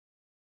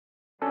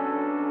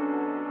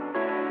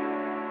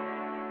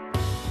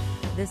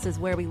This is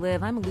Where We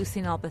Live. I'm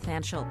Lucy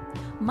Nalpathanchel.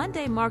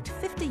 Monday marked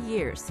 50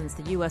 years since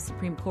the U.S.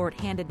 Supreme Court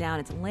handed down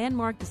its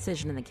landmark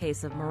decision in the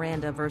case of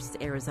Miranda versus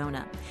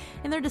Arizona.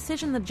 In their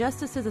decision, the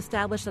justices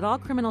established that all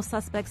criminal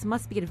suspects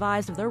must be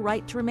advised of their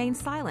right to remain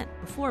silent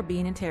before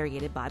being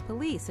interrogated by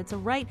police. It's a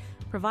right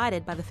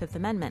provided by the Fifth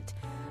Amendment.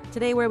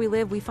 Today, Where We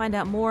Live, we find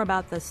out more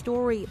about the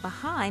story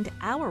behind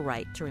our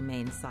right to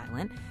remain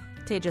silent.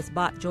 Tejas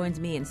Bhatt joins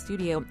me in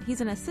studio. He's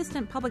an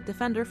assistant public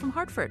defender from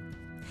Hartford.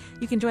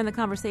 You can join the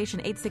conversation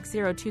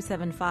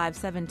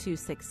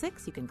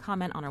 860-275-7266. You can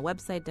comment on our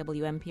website,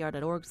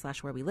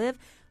 wnpr.org/where we live.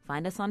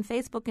 Find us on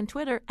Facebook and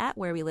Twitter at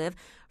Where We Live.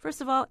 First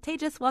of all,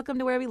 Tejas, welcome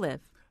to Where We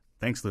Live.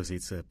 Thanks, Lucy.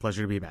 It's a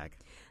pleasure to be back.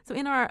 So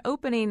in our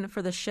opening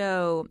for the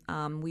show,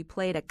 we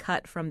played a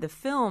cut from the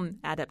film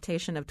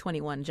adaptation of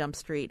 21 Jump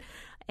Street.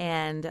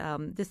 And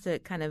just to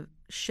kind of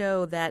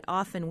show that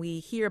often we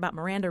hear about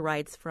Miranda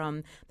rights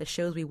from the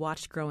shows we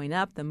watched growing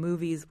up, the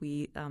movies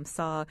we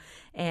saw.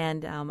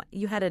 And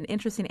you had an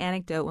interesting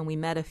anecdote when we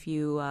met a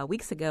few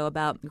weeks ago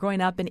about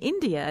growing up in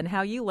India and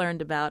how you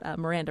learned about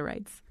Miranda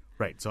rights.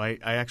 Right. So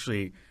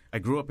I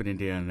grew up in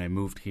India and I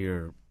moved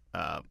here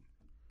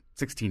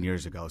 16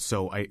 years ago.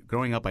 So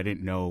growing up, I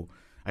didn't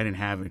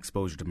have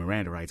exposure to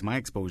Miranda rights. My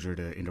exposure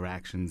to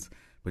interactions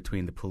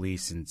between the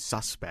police and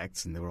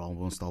suspects, and they were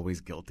almost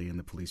always guilty, and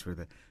the police were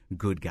the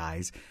good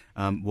guys,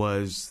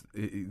 was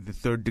the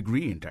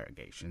third-degree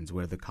interrogations,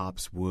 where the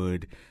cops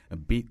would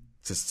beat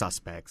the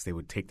suspects. They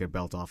would take their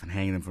belt off and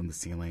hang them from the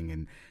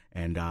ceiling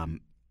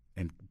and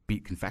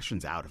beat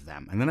confessions out of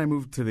them. And then I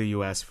moved to the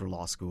U.S. for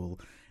law school,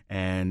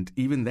 and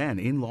even then,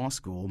 in law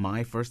school,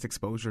 my first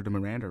exposure to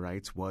Miranda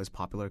rights was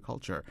popular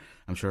culture.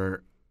 I'm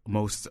sure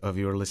most of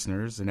your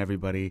listeners and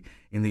everybody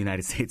in the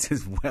United States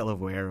is well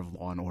aware of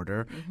Law and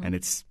Order, and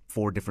it's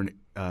 4 different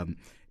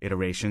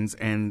iterations,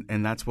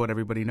 and that's what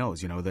everybody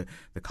knows. You know, the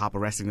cop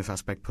arresting the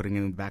suspect, putting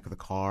him in the back of the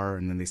car,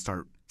 and then they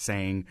start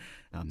saying,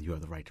 you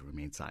have the right to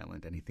remain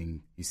silent.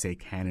 Anything you say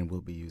can and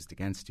will be used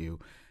against you.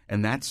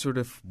 And that's sort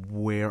of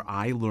where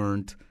I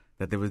learned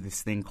that there was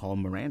this thing called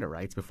Miranda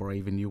rights before I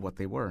even knew what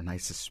they were. And I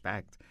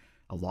suspect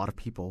a lot of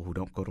people who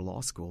don't go to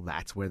law school,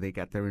 that's where they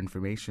get their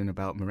information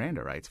about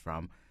Miranda rights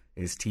from,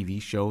 is TV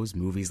shows,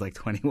 movies like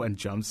 21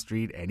 Jump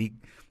Street, any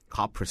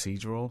cop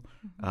procedural.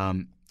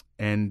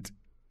 And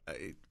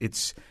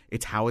it's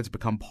how it's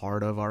become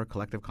part of our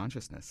collective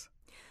consciousness.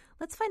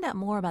 Let's find out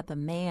more about the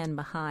man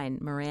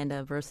behind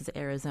Miranda versus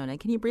Arizona.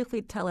 Can you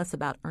briefly tell us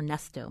about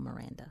Ernesto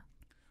Miranda?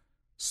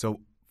 So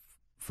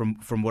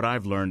from what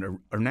I've learned,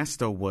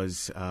 Ernesto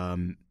was a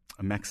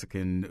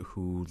Mexican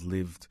who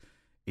lived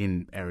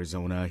in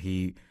Arizona.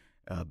 He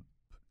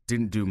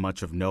didn't do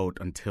much of note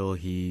until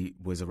he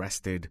was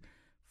arrested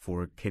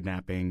for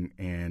kidnapping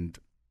and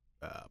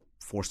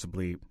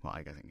forcibly,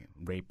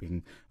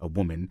 raping a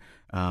woman.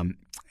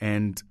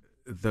 And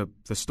the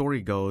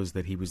story goes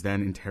that he was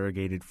then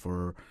interrogated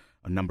for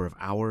a number of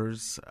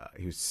hours.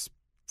 He was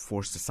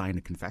forced to sign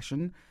a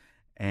confession.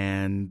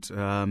 And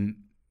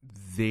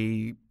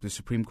the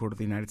Supreme Court of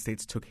the United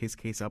States took his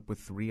case up with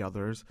 3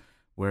 others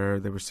where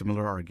there were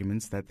similar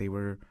arguments that they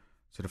were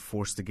sort of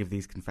forced to give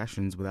these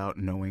confessions without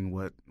knowing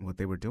what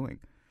they were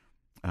doing.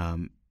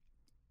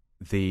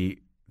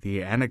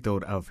 The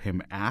anecdote of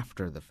him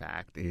after the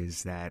fact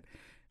is that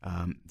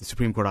the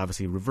Supreme Court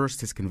obviously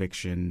reversed his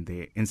conviction.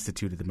 They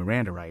instituted the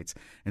Miranda rights,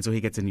 and so he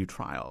gets a new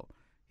trial.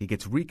 He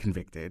gets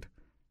reconvicted.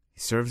 He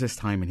serves his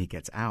time, and he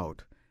gets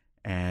out.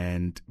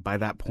 And by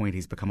that point,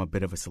 he's become a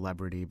bit of a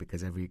celebrity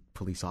because every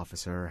police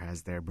officer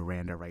has their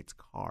Miranda rights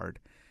card.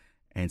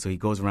 And so he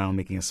goes around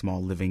making a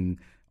small living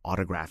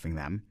autographing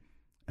them.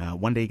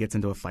 One day he gets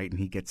into a fight, and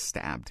he gets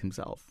stabbed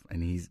himself,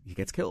 and he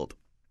gets killed.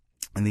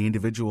 And the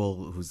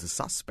individual who's the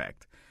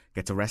suspect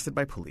gets arrested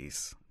by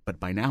police, but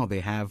by now they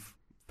have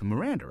the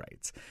Miranda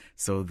rights.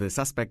 So the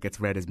suspect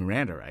gets read his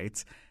Miranda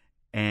rights,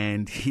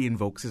 and he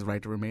invokes his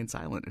right to remain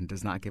silent and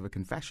does not give a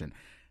confession.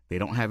 They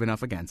don't have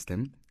enough against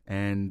him,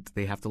 and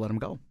they have to let him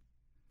go.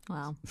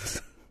 Wow.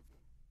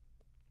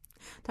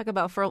 Talk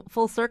about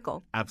full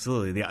circle.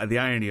 Absolutely. The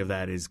irony of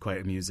that is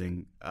quite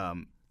amusing.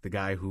 The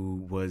guy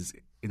who was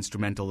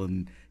instrumental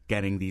in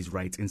getting these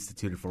rights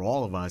instituted for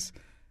all of us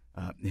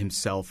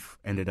himself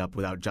ended up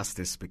without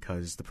justice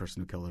because the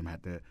person who killed him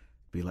had to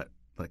be let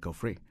go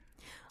free.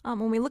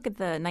 When we look at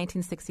the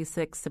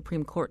 1966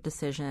 Supreme Court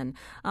decision,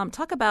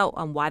 talk about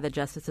why the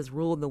justices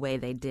ruled the way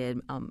they did,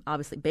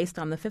 obviously based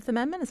on the Fifth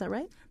Amendment. Is that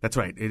right? That's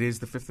right. It is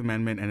the Fifth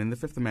Amendment. And in the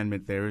Fifth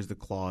Amendment, there is the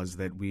clause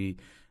that we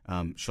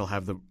shall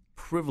have the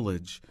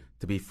privilege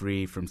to be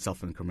free from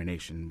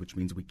self-incrimination, which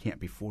means we can't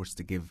be forced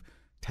to give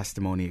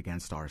testimony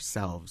against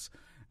ourselves.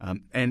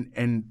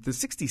 And the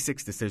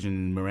 66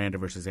 decision, Miranda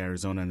versus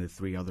Arizona, and the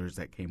 3 others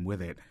that came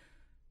with it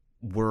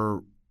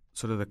were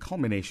sort of the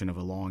culmination of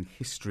a long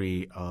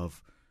history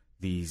of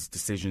these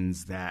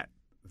decisions that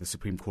the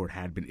Supreme Court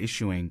had been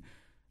issuing.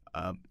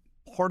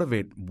 Part of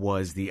it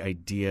was the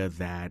idea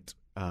that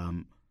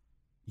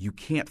you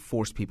can't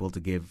force people to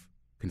give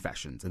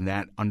confessions, and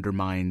that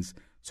undermines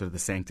sort of the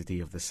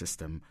sanctity of the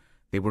system.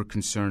 They were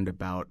concerned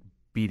about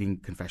beating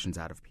confessions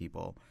out of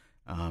people.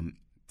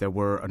 there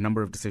were a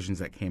number of decisions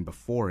that came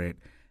before it,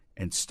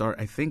 and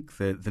I think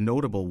the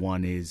notable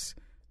one is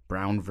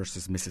Brown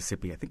versus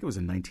Mississippi. I think it was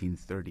in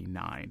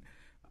 1939,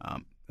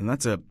 and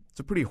it's a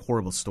pretty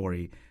horrible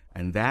story.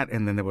 And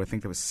then there were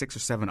 6 or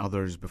 7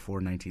 others before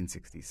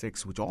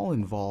 1966, which all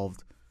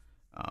involved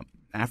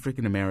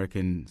African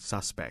American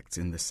suspects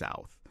in the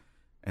South,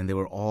 and they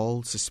were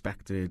all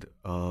suspected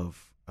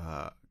of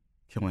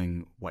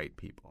killing white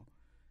people.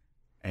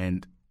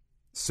 And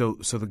so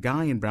the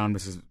guy in Brown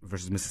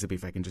versus Mississippi,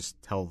 if I can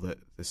just tell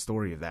the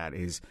story of that,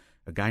 is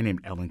a guy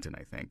named Ellington,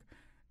 I think,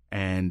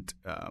 and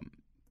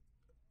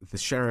the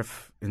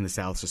sheriff in the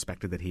South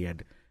suspected that he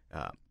had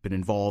been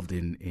involved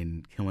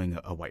in killing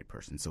a white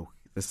person. So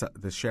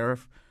the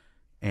sheriff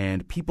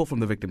and people from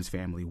the victim's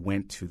family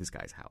went to this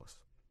guy's house.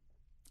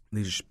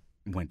 They just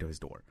went to his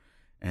door,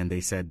 and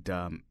they said,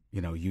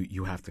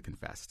 you have to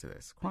confess to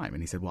this crime.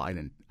 And he said, well, I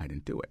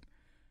didn't do it.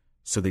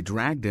 So they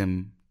dragged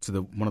him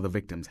to one of the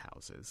victim's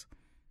houses.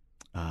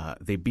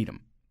 They beat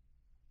him,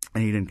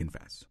 and he didn't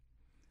confess.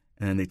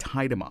 And then they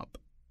tied him up,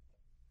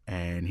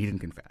 and he didn't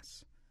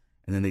confess.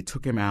 And then they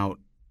took him out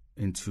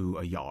into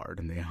a yard,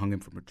 and they hung him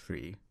from a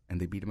tree, and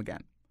they beat him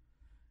again.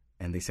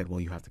 And they said, well,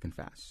 you have to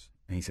confess.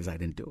 And he says, I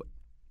didn't do it.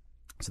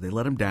 So they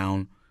let him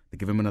down. They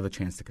give him another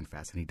chance to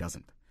confess, and he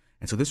doesn't.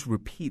 And so this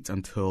repeats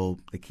until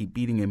they keep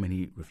beating him, and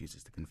he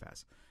refuses to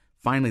confess.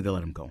 Finally, they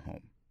let him go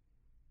home.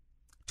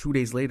 2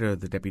 days later,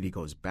 the deputy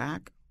goes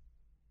back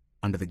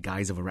under the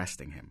guise of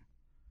arresting him.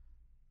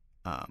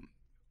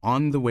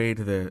 On the way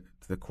to the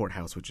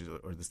courthouse,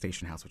 or the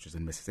station house, which is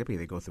in Mississippi,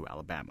 they go through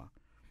Alabama.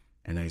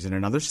 And he's in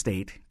another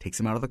state, takes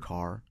him out of the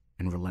car,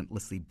 and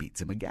relentlessly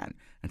beats him again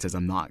and says,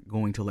 I'm not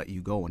going to let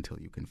you go until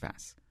you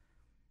confess.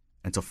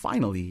 And so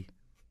finally,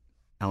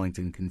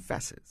 Ellington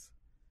confesses.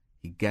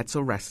 He gets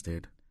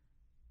arrested.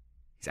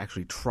 He's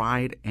actually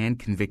tried and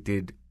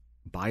convicted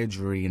by a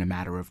jury in a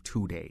matter of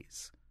 2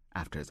 days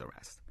after his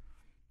arrest.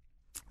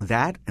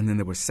 That, and then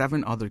there were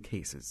 7 other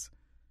cases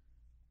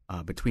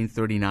between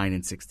 39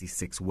 and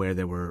 66 where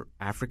there were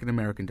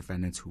African-American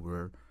defendants who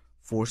were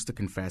forced to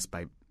confess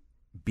by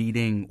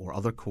beating or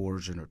other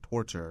coercion or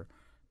torture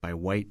by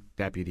white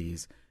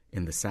deputies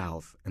in the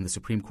South, and the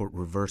Supreme Court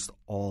reversed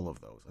all of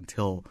those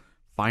until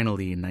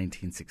finally in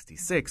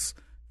 1966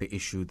 they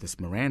issued this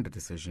Miranda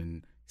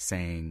decision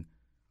saying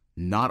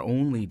not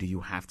only do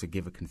you have to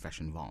give a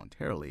confession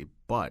voluntarily,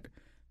 but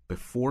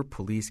before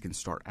police can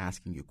start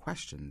asking you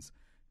questions,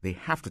 they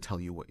have to tell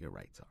you what your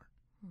rights are.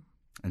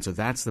 And so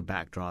that's the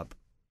backdrop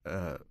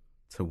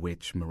to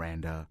which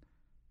Miranda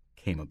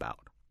came about.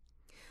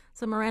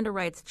 So Miranda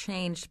rights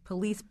changed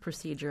police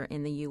procedure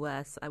in the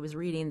U.S. I was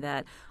reading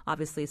that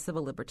obviously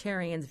civil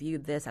libertarians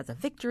viewed this as a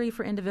victory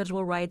for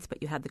individual rights,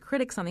 but you had the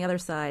critics on the other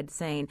side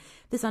saying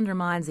this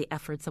undermines the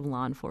efforts of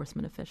law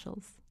enforcement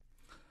officials.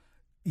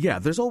 Yeah,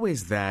 there's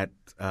always that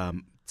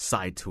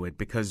side to it,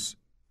 because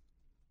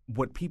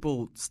what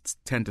people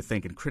tend to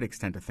think, and critics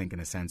tend to think in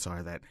a sense,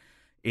 are that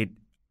it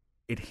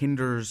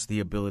hinders the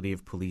ability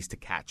of police to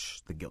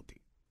catch the guilty.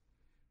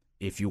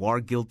 If you are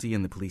guilty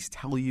and the police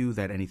tell you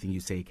that anything you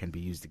say can be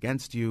used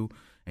against you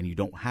and you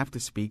don't have to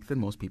speak, then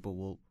most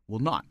people will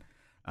not.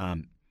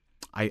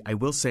 I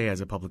will say, as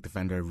a public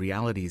defender,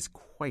 reality is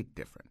quite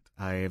different.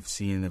 I have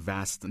seen a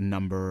vast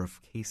number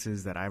of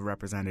cases that I've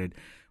represented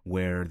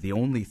where the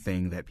only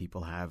thing that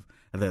people have,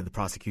 the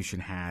prosecution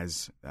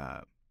has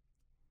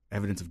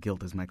evidence of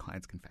guilt is my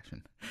client's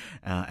confession.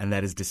 And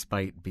that is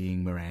despite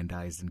being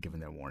Mirandized and given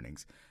their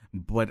warnings.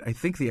 But I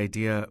think the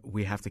idea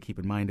we have to keep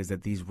in mind is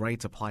that these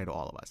rights apply to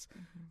all of us.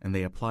 Mm-hmm. And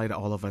they apply to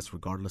all of us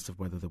regardless of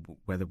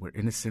whether we're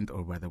innocent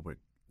or whether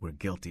we're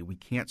guilty. We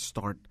can't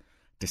start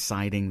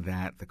deciding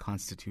that the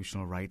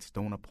constitutional rights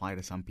don't apply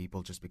to some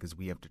people just because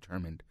we have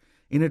determined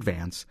in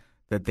advance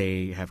that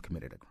they have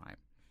committed a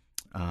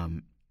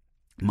crime.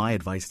 My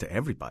advice to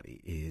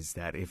everybody is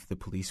that if the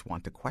police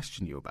want to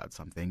question you about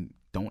something,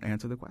 don't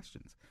answer the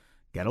questions.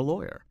 Get a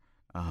lawyer.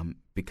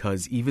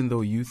 Because even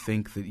though you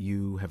think that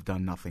you have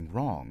done nothing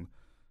wrong,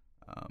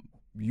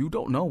 you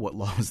don't know what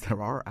laws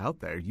there are out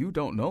there. You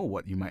don't know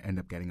what you might end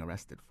up getting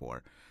arrested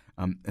for.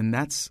 And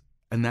that's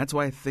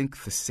why I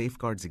think the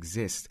safeguards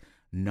exist,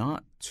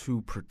 not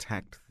to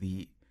protect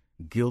the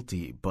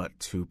guilty, but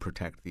to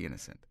protect the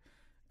innocent.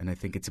 And I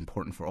think it's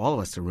important for all of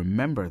us to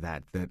remember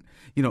that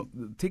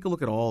take a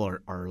look at all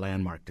our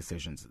landmark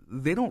decisions.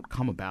 They don't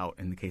come about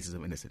in the cases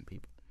of innocent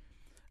people.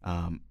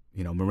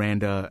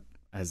 Miranda,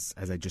 as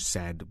I just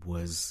said,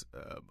 was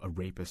a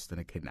rapist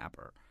and a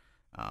kidnapper.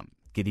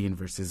 Gideon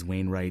versus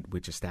Wainwright,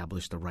 which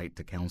established a right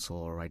to counsel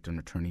or right to an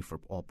attorney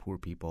for all poor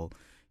people,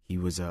 he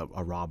was a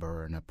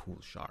robber and a pool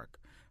shark.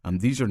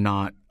 These are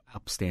not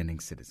upstanding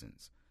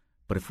citizens.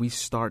 But if we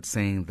start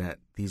saying that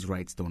these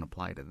rights don't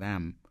apply to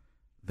them,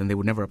 then they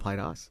would never apply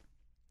to us.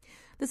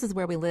 This is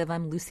Where We Live.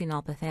 I'm Lucy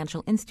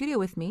Nalpathanchel. In studio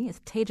with me is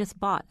Tejas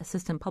Bhatt,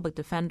 Assistant Public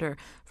Defender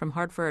from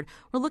Hartford.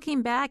 We're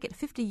looking back at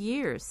 50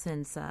 years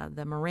since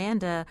the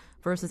Miranda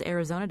versus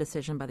Arizona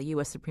decision by the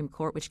U.S. Supreme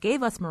Court, which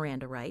gave us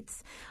Miranda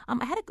rights.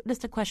 I had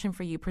just a question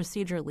for you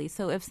procedurally.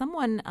 So if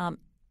someone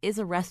is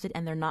arrested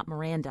and they're not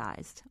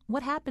Mirandized,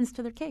 what happens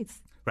to their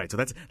case? Right. So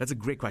that's a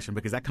great question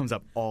because that comes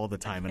up all the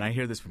time. And I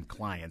hear this from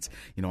clients.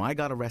 I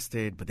got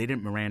arrested, but they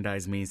didn't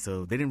Mirandize me,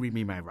 so they didn't read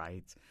me my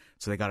rights,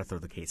 so they got to throw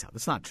the case out.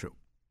 That's not true.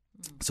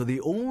 So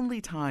the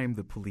only time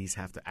the police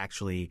have to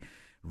actually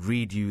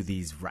read you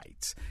these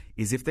rights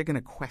is if they're going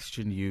to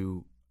question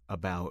you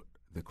about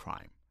the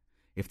crime,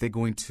 if they're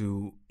going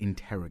to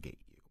interrogate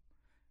you.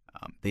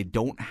 They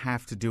don't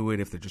have to do it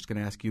if they're just going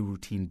to ask you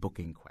routine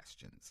booking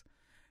questions.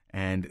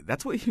 And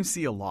that's what you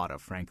see a lot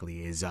of,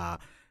 frankly, is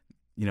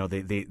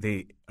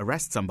they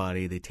arrest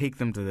somebody, they take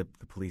them to the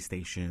police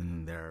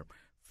station, they're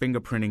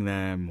fingerprinting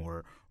them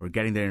or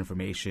getting their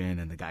information,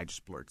 and the guy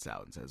just blurts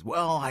out and says,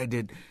 well, I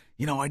did,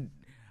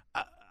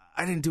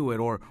 I didn't do it,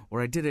 or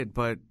I did it,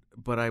 but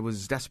I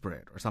was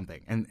desperate or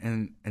something.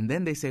 And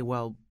then they say,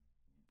 well,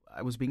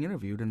 I was being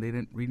interviewed and they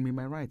didn't read me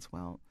my rights.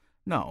 Well,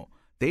 no,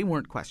 they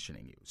weren't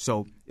questioning you.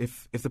 So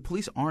if the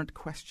police aren't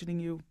questioning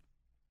you,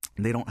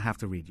 they don't have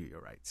to read you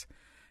your rights.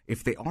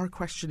 If they are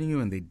questioning you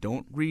and they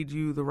don't read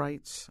you the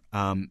rights,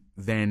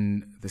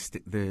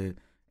 then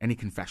any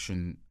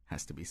confession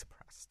has to be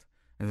suppressed.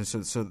 And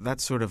so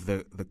that's sort of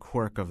the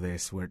quirk of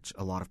this, which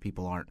a lot of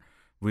people aren't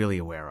really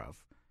aware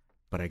of.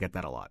 But I get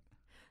that a lot.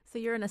 So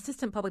you're an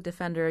assistant public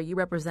defender. You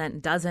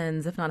represent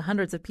dozens, if not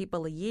hundreds of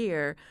people a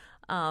year.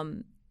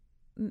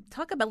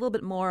 Talk about a little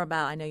bit more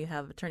about, I know you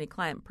have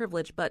attorney-client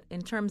privilege, but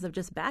in terms of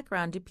just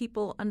background, do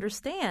people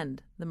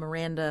understand the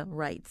Miranda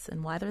rights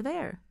and why they're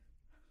there?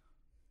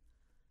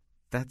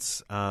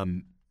 That's, I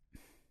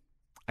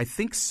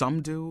think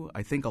some do.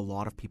 I think a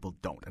lot of people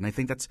don't. And I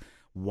think that's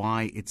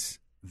why it's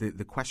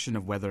the question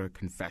of whether a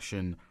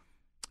confession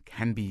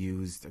can be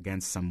used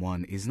against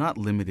someone is not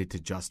limited to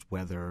just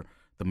whether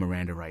the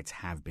Miranda rights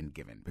have been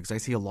given. Because I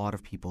see a lot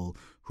of people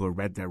who have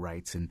read their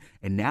rights. And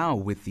now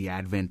with the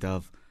advent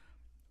of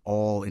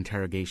all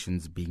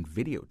interrogations being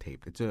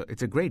videotaped,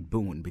 it's a great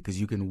boon because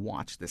you can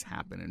watch this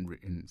happen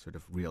in sort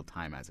of real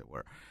time, as it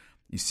were.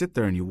 You sit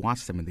there and you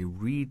watch them and they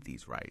read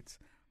these rights.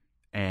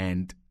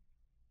 And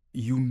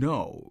you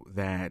know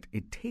that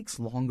it takes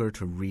longer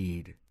to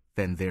read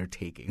than they're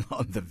taking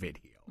on the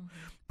video. Mm-hmm.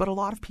 But a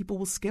lot of people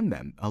will skim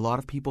them. A lot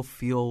of people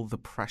feel the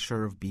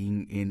pressure of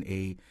being in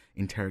a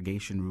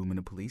interrogation room in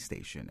a police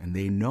station. And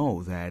they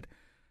know that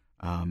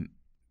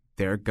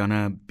they're going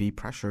to be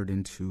pressured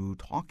into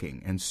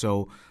talking. And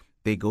so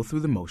they go through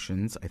the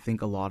motions. I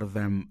think a lot of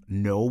them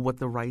know what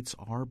the rights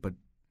are, but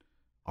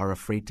are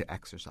afraid to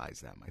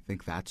exercise them. I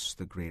think that's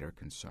the greater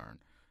concern.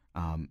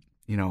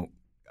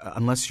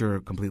 Unless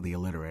you're completely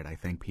illiterate, I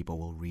think people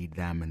will read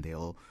them and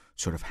they'll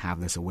sort of have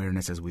this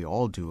awareness, as we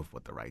all do, of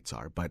what the rights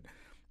are. But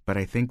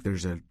I think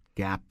there's a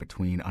gap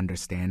between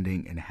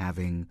understanding and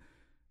having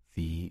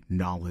the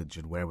knowledge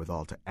and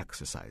wherewithal to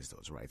exercise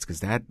those rights.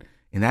 Because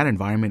in that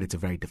environment, it's a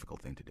very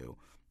difficult thing to do.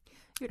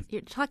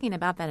 You're talking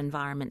about that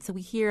environment. So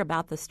we hear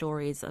about the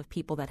stories of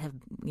people that have,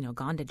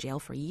 gone to jail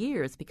for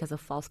years because of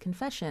false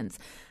confessions.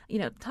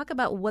 Talk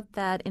about what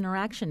that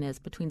interaction is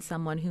between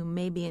someone who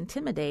may be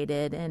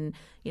intimidated and,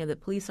 the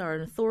police are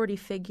an authority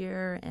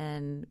figure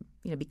and,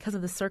 because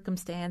of the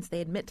circumstance,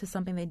 they admit to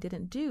something they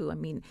didn't do. I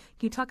mean,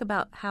 can you talk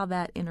about how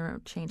that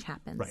interchange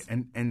happens? Right.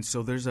 And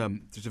so there's a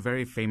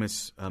very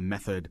famous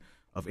method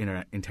of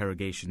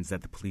interrogations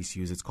that the police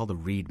use. It's called the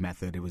Reed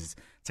method. It's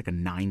like a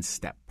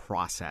 9-step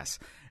process.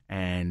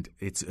 And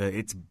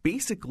it's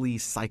basically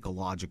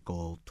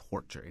psychological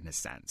torture in a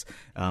sense.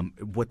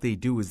 What they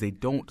do is they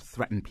don't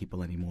threaten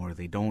people anymore.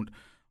 They don't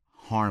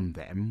harm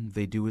them.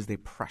 They do is they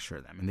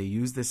pressure them, and they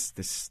use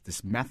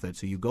this method.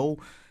 So you go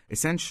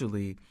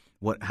essentially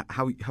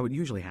how it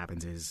usually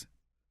happens is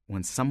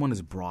when someone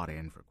is brought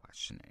in for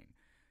questioning,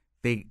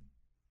 the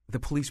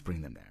police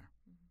bring them there,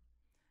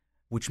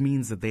 which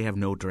means that they have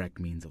no direct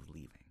means of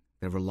leaving.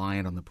 They're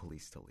reliant on the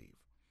police to leave,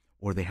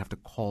 or they have to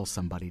call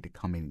somebody to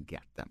come in and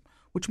get them.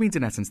 Which means,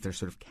 in essence, they're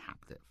sort of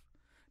captive.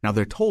 Now,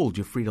 they're told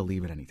you're free to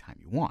leave at any time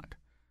you want.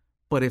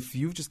 But if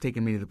you've just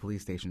taken me to the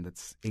police station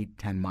that's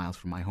 8-10 miles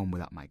from my home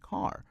without my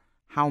car,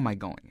 how am I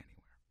going anywhere?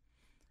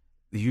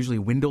 They're usually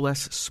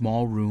windowless,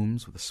 small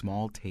rooms with a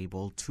small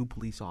table, 2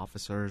 police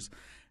officers,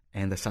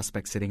 and the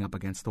suspect sitting up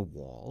against the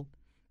wall.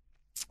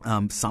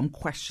 Some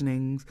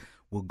questionings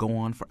will go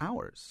on for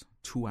hours,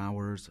 2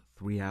 hours,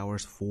 3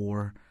 hours,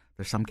 4.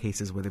 There's some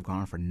cases where they've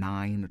gone on for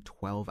 9 or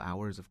 12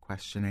 hours of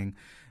questioning.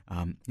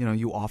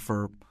 You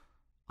offer,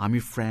 I'm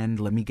your friend,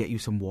 let me get you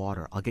some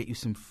water, I'll get you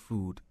some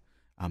food.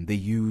 They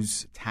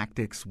use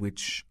tactics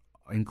which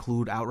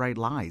include outright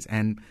lies.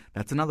 And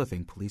that's another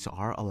thing. Police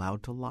are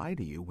allowed to lie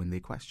to you when they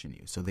question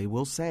you. So they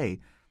will say,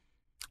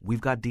 we've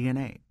got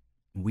DNA.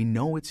 We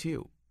know it's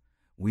you.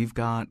 We've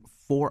got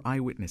 4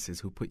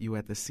 eyewitnesses who put you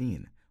at the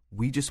scene.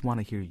 We just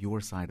want to hear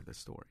your side of the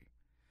story.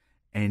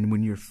 And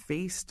when you're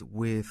faced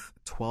with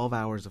 12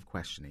 hours of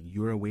questioning,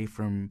 you're away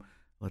from,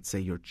 let's say,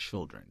 your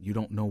children. You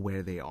don't know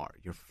where they are.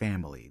 Your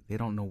family, they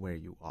don't know where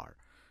you are.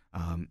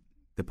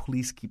 The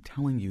police keep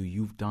telling you,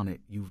 you've done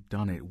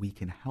it, we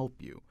can help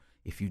you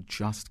if you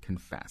just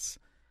confess.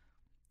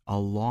 A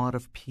lot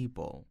of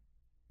people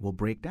will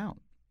break down.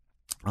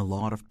 A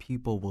lot of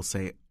people will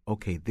say,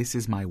 okay, this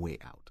is my way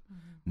out.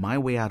 My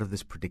way out of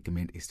this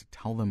predicament is to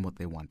tell them what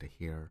they want to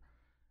hear.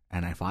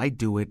 And if I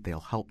do it, they'll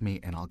help me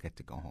and I'll get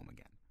to go home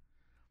again.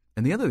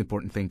 And the other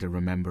important thing to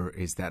remember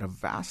is that a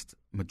vast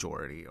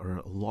majority or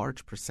a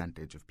large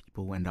percentage of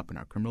people who end up in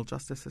our criminal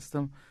justice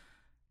system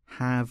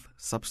have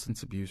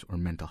substance abuse or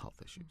mental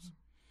health issues.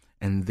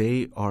 And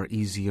they are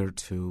easier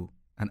to,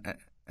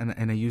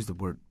 and I use the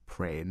word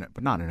prey,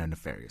 but not in a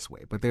nefarious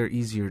way, but they're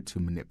easier to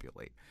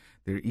manipulate.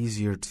 They're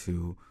easier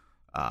to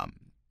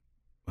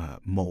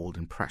mold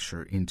and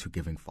pressure into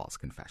giving false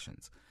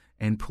confessions.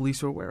 And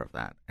police are aware of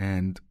that.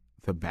 And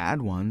the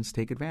bad ones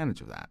take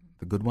advantage of that.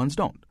 The good ones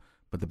don't,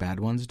 but the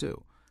bad ones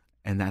do.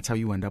 And that's how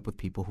you end up with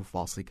people who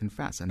falsely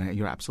confess. And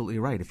you're absolutely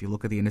right. If you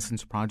look at the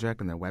Innocence Project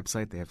and their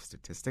website, they have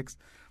statistics,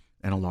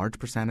 and a large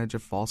percentage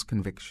of false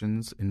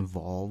convictions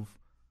involve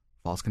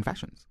false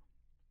confessions.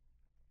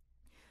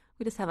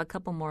 We just have a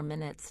couple more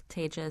minutes,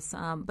 Tejas.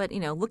 But,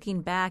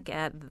 looking back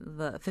at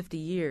the 50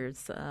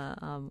 years,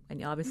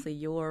 and obviously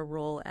your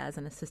role as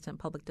an assistant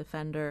public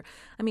defender,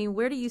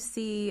 where do you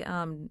see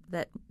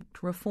that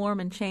reform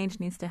and change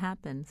needs to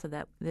happen so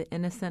that the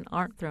innocent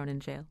aren't thrown in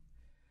jail?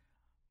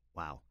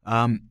 Wow.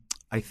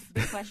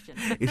 Big question.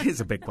 It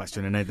is a big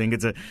question, and I think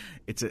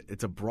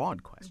it's a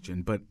broad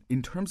question. But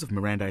in terms of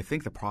Miranda, I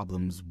think the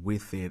problems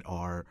with it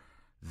are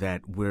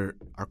that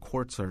our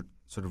courts are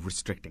sort of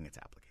restricting its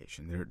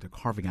application. They're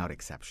carving out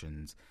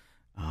exceptions.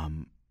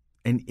 And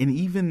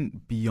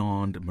even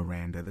beyond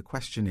Miranda, the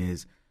question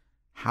is,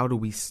 how do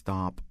we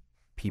stop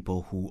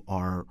people who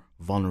are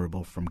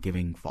vulnerable from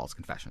giving false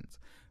confessions?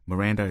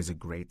 Miranda is a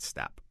great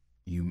step.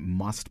 You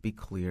must be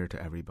clear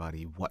to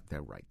everybody what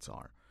their rights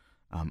are.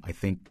 I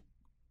think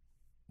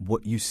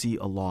what you see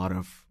a lot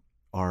of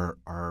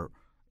are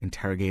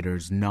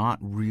interrogators not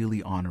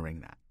really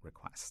honoring that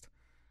request.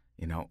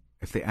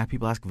 If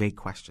people ask vague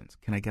questions,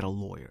 can I get a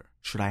lawyer?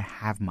 Should I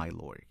have my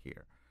lawyer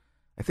here?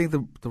 I think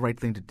the right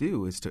thing to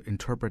do is to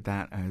interpret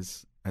that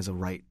as a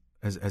right,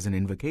 as an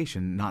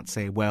invocation, not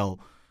say, well,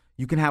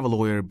 you can have a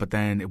lawyer, but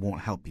then it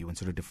won't help you, and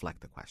sort of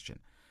deflect the question.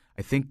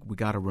 I think we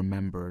got to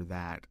remember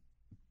that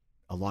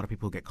a lot of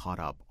people who get caught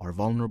up are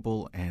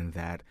vulnerable, and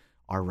that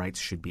our rights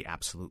should be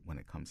absolute when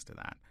it comes to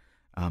that.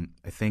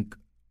 I think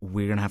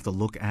we're going to have to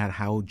look at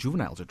how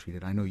juveniles are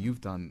treated. I know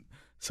you've done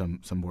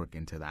some work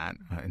into that,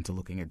 into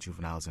looking at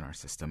juveniles in our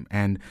system.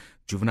 And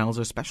juveniles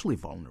are especially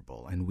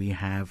vulnerable. And we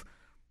have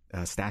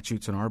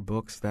statutes in our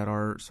books that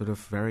are sort of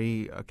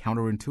very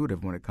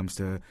counterintuitive when it comes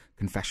to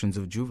confessions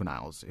of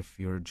juveniles. If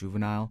you're a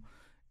juvenile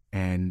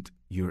and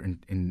you're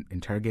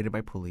interrogated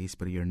by police,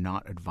 but you're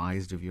not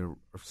advised of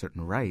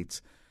certain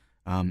rights,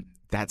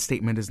 that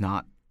statement is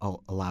not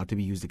allowed to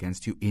be used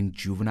against you in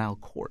juvenile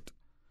court.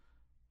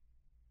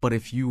 But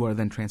if you are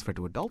then transferred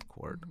to adult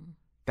court,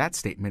 that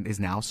statement is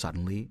now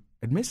suddenly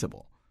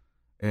admissible.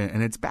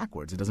 And it's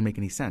backwards. It doesn't make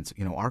any sense.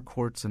 Our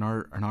courts and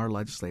our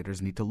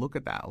legislators need to look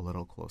at that a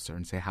little closer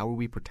and say, how are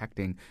we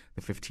protecting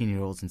the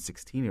 15-year-olds and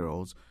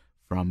 16-year-olds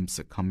from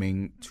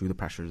succumbing to the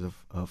pressures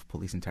of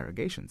police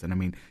interrogations?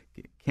 And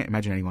can't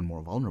imagine anyone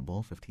more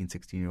vulnerable, 15,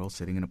 16-year-olds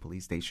sitting in a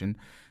police station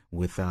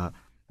with a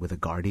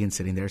guardian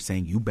sitting there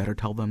saying, you better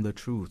tell them the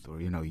truth,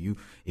 or,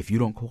 if you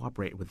don't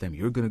cooperate with them,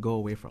 you're going to go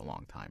away for a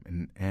long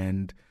time.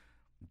 And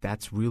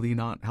that's really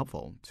not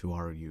helpful to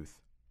our youth.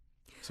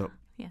 So,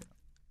 yeah.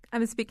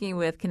 I'm speaking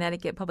with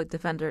Connecticut Public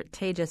Defender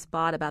Tejas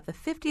Bhatt about the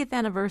 50th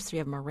anniversary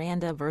of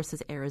Miranda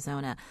versus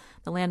Arizona.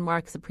 The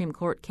landmark Supreme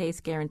Court case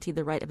guaranteed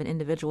the right of an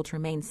individual to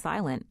remain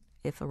silent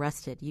if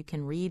arrested. You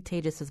can read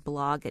Tejas's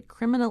blog at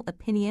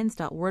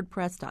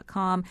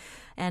criminalopinions.wordpress.com,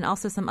 and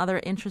also some other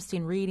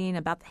interesting reading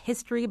about the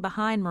history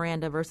behind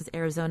Miranda versus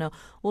Arizona.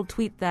 We'll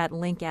tweet that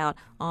link out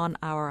on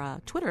our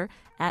Twitter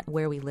at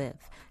Where We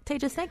Live.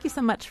 Tejas, thank you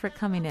so much for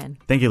coming in.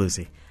 Thank you,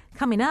 Lucy.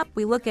 Coming up,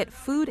 we look at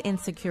food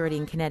insecurity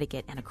in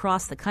Connecticut and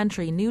across the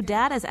country. New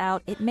data's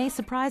out. It may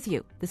surprise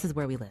you. This is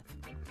Where We Live.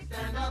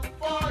 Stand up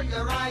for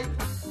your right.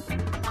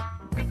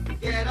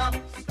 Get up,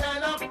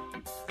 stand up.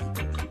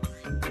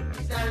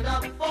 Stand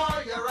up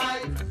for your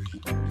right.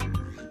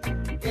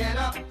 Get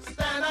up,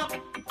 stand up.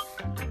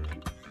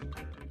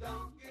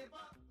 Don't give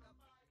up.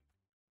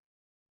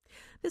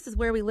 This is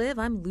Where We Live.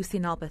 I'm Lucy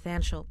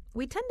Nalpathanchel.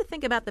 We tend to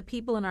think about the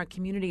people in our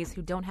communities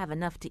who don't have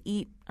enough to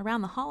eat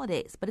around the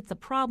holidays, but it's a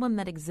problem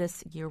that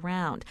exists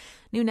year-round.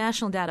 New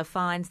national data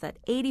finds that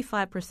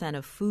 85%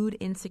 of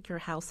food-insecure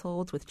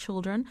households with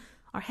children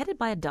are headed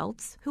by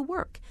adults who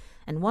work,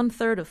 and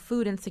 1/3 of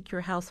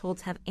food-insecure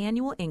households have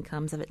annual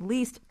incomes of at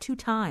least 2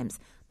 times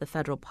the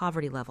federal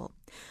poverty level.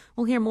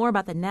 We'll hear more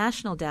about the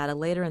national data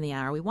later in the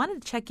hour. We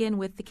wanted to check in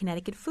with the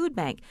Connecticut Food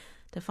Bank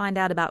to find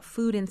out about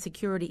food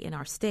insecurity in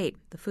our state.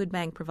 The food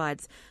bank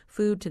provides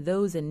food to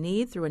those in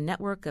need through a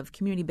network of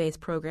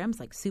community-based programs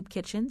like soup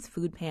kitchens,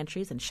 food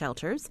pantries, and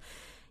shelters.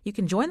 You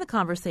can join the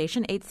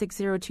conversation,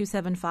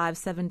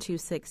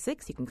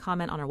 860-275-7266. You can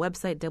comment on our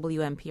website,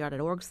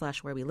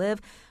 wnpr.org/wherewelive.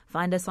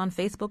 Find us on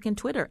Facebook and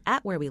Twitter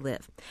at Where We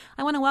Live.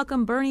 I want to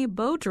welcome Bernie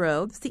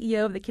Boudreau, the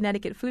CEO of the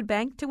Connecticut Food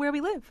Bank, to Where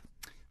We Live.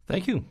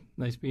 Thank you.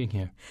 Nice being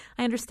here.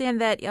 I understand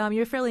that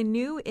you're fairly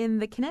new in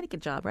the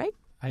Connecticut job, right?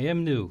 I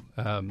am new.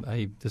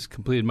 I just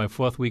completed my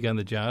 4th week on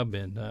the job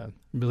and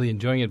really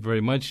enjoying it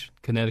very much.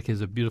 Connecticut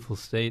is a beautiful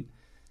state.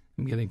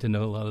 I'm getting to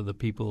know a lot of the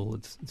people.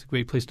 It's a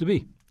great place to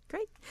be.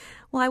 Great.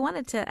 Well, I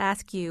wanted to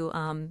ask you,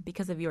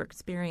 because of your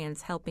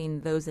experience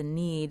helping those in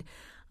need,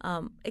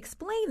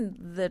 explain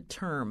the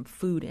term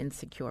food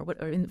insecure,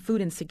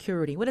 food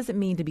insecurity. What does it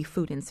mean to be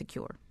food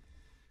insecure?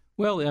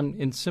 Well,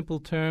 in simple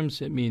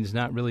terms, it means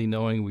not really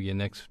knowing where your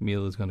next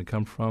meal is going to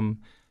come from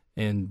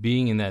and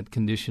being in that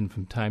condition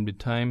from time to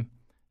time.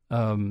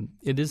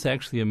 It is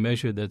actually a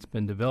measure that's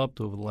been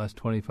developed over the last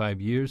 25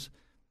 years.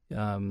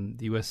 The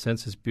U.S.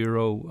 Census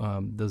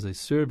Bureau does a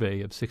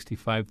survey of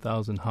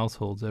 65,000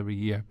 households every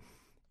year,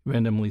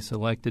 randomly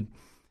selected,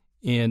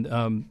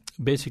 and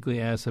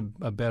basically asks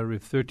a battery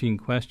of 13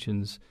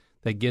 questions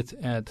that gets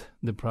at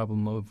the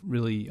problem of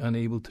really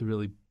unable to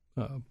really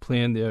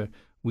plan their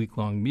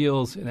week-long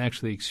meals and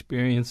actually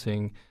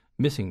experiencing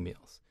missing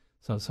meals.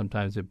 So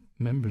sometimes there are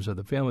members of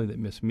the family that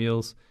miss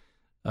meals.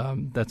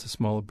 That's a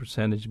smaller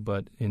percentage,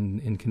 but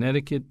in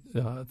Connecticut,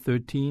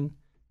 13%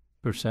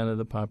 of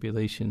the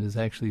population is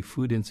actually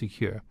food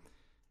insecure.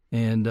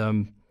 And,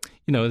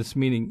 this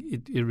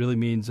meaning, it really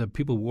means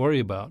people worry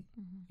about,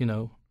 being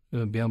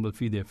able to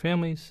feed their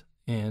families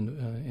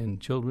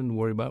and children,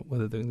 worry about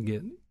whether they're going to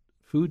get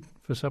food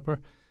for supper.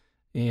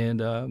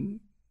 And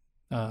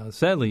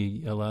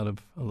sadly, a lot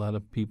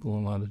of people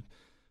and a lot of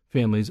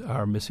families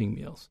are missing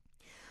meals.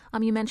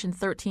 You mentioned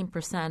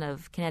 13%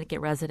 of Connecticut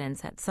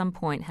residents at some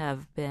point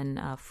have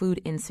been food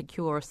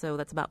insecure, so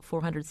that's about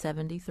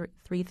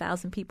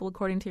 473,000 people,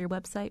 according to your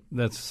website?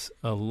 That's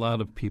a lot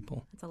of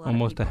people,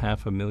 almost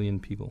 500,000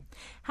 people.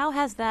 How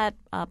has that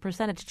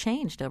percentage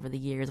changed over the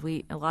years?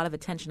 A lot of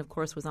attention, of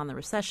course, was on the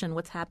recession.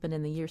 What's happened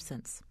in the years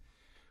since?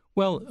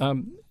 Well,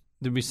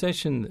 the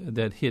recession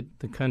that hit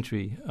the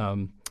country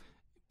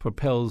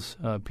propels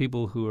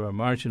people who are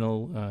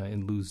marginal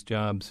and lose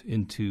jobs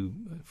into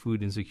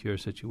food insecure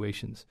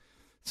situations.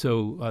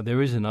 So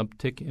there is an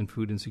uptick in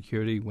food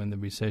insecurity when the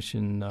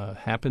recession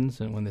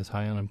happens and when there's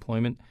high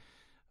unemployment.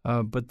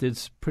 But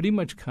it's pretty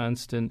much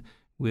constant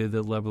with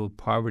the level of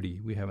poverty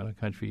we have in our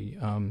country.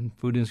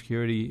 Food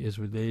insecurity is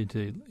related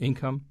to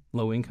income,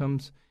 low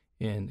incomes,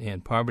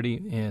 and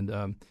poverty.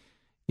 And,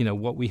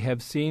 what we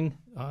have seen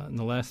in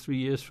the last 3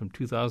 years from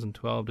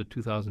 2012 to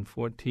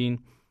 2014,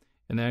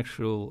 an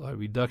actual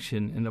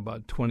reduction in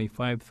about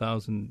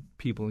 25,000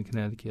 people in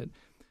Connecticut.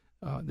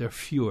 There are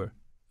fewer.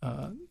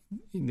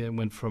 They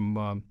went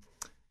from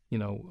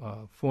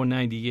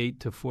 498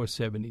 to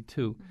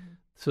 472. Mm-hmm.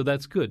 So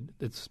that's good.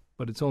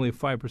 But it's only a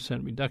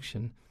 5%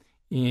 reduction.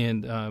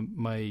 And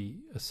my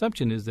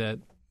assumption is that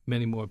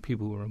many more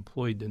people were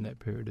employed in that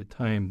period of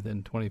time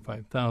than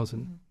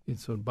 25,000. Mm-hmm.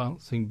 It's sort of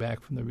bouncing back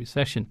from the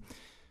recession.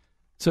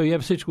 So you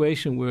have a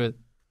situation where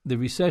the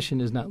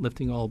recession is not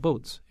lifting all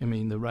boats. I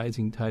mean, the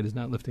rising tide is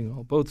not lifting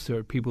all boats. There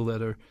are people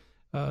that are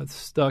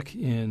stuck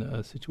in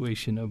a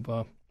situation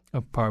of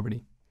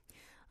poverty.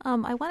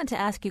 I wanted to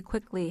ask you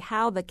quickly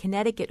how the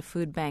Connecticut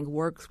Food Bank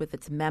works with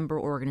its member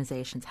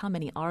organizations. How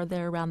many are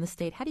there around the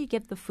state? How do you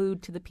get the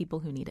food to the people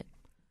who need it?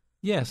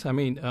 Yes, I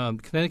mean,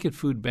 Connecticut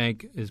Food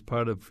Bank is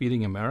part of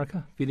Feeding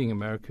America. Feeding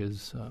America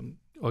is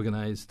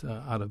organized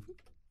out of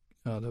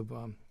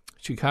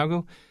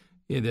Chicago.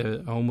 There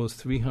are almost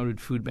 300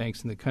 food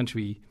banks in the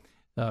country.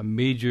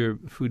 Major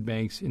food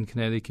banks in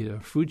Connecticut are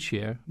Food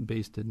Share,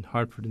 based in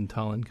Hartford and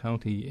Tolland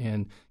County,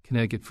 and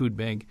Connecticut Food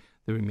Bank,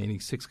 the remaining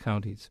 6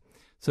 counties.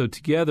 So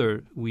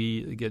together,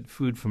 we get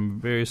food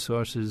from various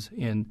sources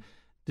and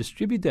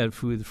distribute that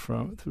food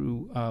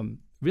through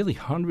really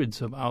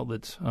hundreds of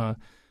outlets,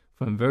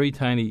 from very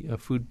tiny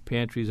food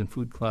pantries and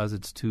food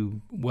closets to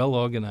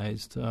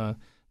well-organized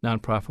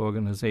nonprofit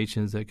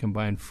organizations that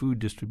combine food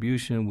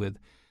distribution with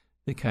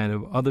the kind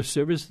of other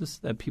services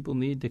that people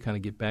need to kind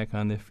of get back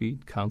on their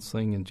feet,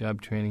 counseling and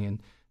job training and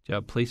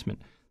job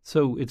placement.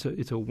 So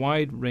it's a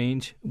wide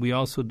range. We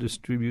also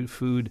distribute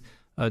food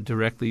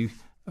directly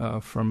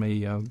from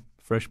a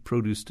fresh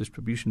produce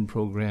distribution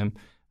program,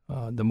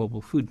 the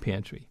Mobile Food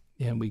Pantry.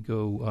 And we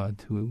go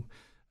to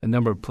a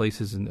number of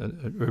places in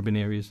urban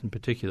areas in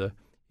particular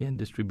and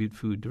distribute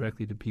food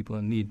directly to people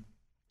in need.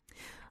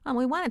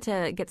 We wanted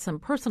to get some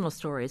personal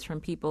stories from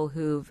people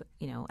who've,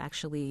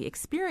 actually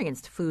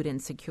experienced food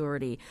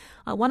insecurity.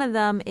 One of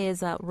them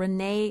is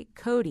Renee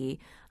Cody.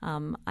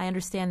 I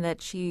understand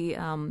that she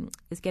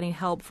is getting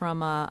help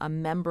from a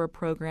member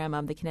program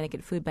of the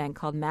Connecticut Food Bank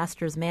called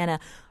Master's Manna.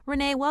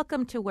 Renee,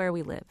 welcome to Where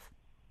We Live.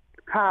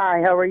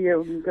 Hi, how are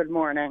you? Good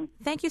morning.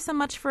 Thank you so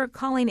much for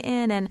calling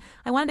in. And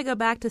I wanted to go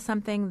back to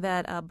something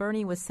that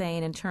Bernie was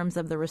saying in terms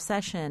of the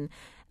recession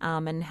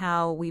and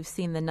how we've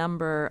seen the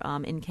number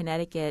in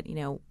Connecticut.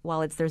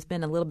 While there's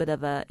been a little bit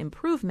of an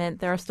improvement,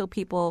 there are still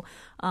people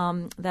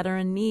that are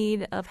in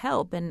need of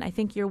help. And I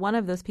think you're one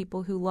of those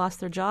people who lost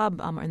their job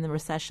in the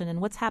recession.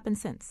 And what's happened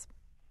since?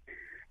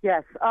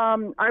 Yes,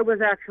 I was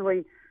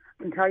actually,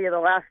 I can tell you the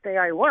last day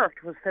I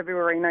worked was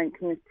February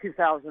 19th,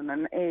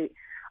 2008.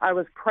 I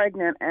was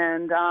pregnant,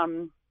 and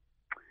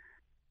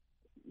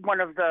one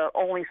of the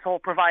only sole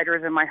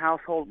providers in my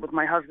household, with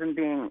my husband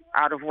being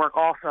out of work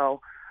also,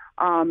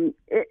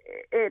 It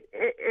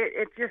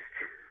just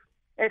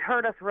it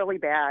hurt us really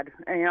bad,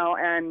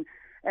 and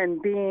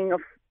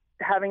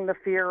having the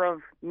fear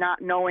of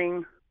not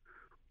knowing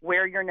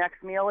where your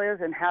next meal is,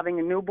 and having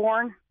a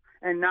newborn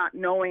and not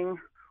knowing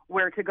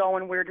where to go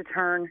and where to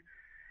turn.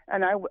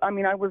 And I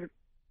was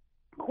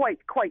quite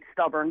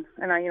stubborn,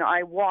 and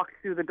I walked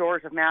through the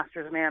doors of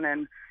Master's Manna,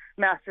 and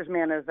Master's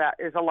Manna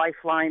is a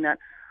lifeline that,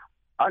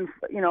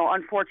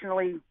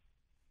 unfortunately,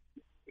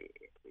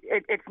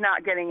 it's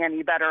not getting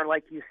any better,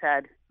 like you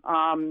said.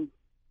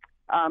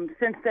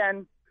 Since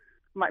then,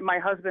 my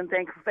husband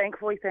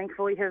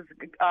thankfully has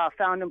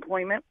found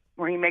employment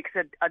where he makes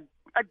a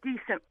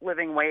decent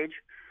living wage.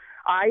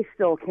 I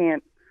still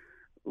can't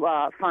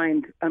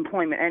find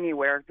employment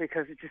anywhere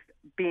because it's just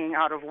being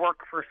out of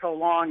work for so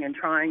long and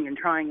trying,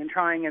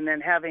 and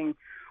then having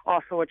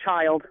also a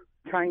child,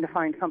 trying to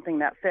find something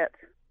that fits.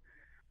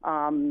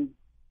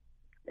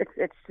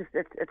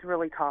 It's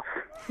really tough.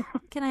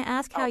 Can I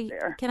ask how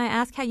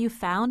you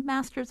found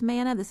Master's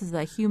Manna? This is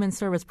a human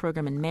service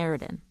program in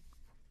Meriden.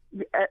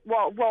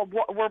 Well,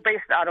 we're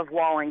based out of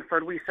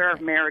Wallingford. We serve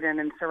Meriden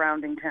and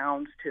surrounding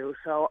towns too.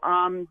 So,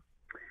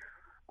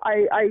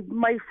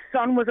 my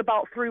son was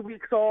about 3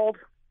 weeks old.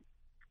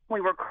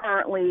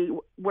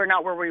 We're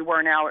not where we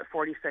were now at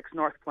 46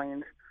 North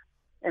Plains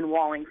in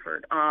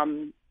Wallingford.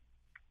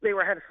 They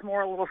had a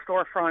small little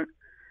storefront,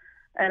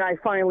 and I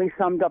finally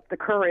summed up the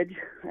courage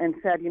and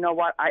said, you know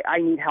what, I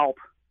need help.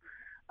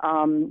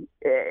 As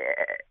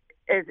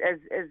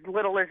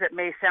little as it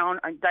may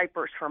sound,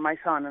 diapers for my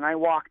son. And I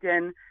walked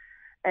in,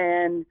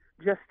 and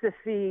just to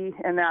see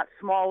in that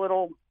small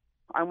little,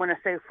 I want to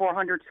say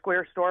 400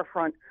 square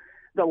storefront,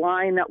 the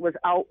line that was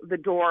out the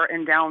door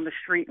and down the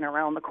street and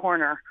around the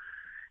corner.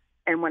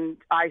 And when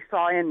I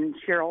saw in,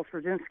 Cheryl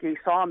Straczynski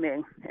saw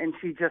me, and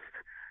she just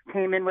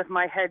came in with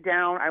my head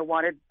down. I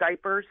wanted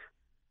diapers,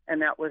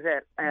 and that was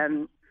it.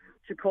 And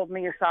she pulled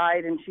me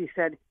aside, and she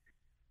said,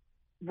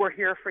 "We're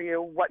here for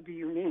you. What do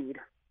you need?"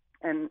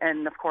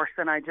 And of course,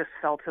 then I just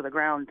fell to the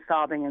ground,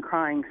 sobbing and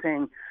crying,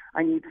 saying,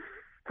 "I need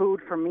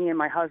food for me and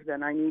my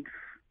husband. I need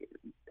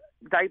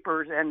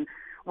diapers and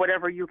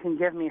whatever you can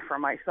give me for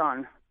my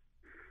son."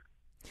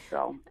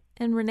 So.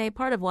 And Renee,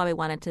 part of why we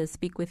wanted to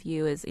speak with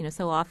you is,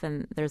 so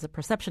often there's a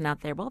perception out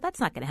there, well, that's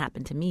not going to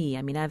happen to me.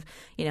 I mean,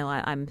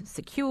 I'm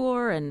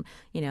secure, and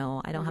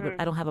I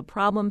don't have a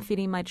problem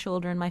feeding my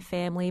children, my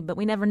family. But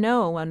we never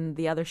know when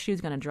the other shoe's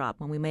going to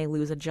drop, when we may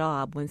lose a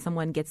job, when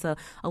someone gets a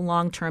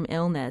long-term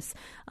illness.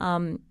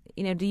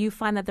 Do you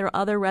find that there are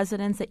other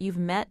residents that you've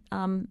met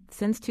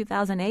since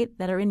 2008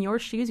 that are in your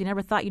shoes? You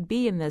never thought you'd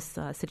be in this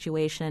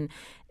situation,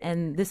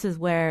 and this is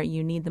where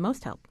you need the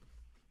most help.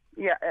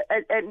 Yeah,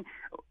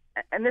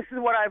 and this is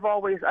what I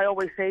always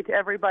say to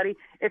everybody.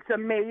 It's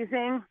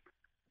amazing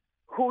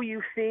who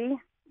you see,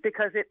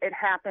 because it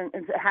happens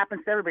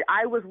to everybody.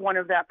 I was one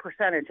of that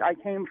percentage. I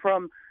came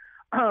from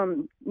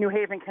New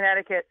Haven,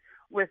 Connecticut,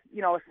 with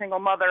a single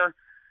mother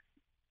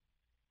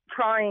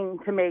trying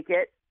to make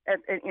it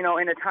in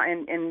a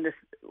time in the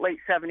late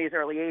 70s,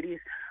 early 80s,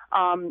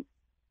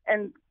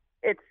 and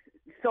it's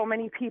so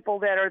many people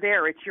that are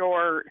there.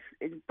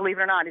 Believe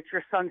it or not, it's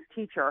your son's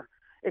teacher.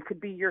 It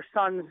could be your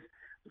son's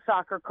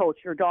soccer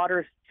coach, your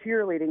daughter's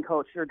cheerleading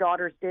coach, your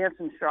daughter's dance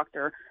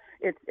instructor.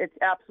 It's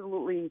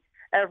absolutely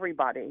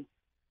everybody.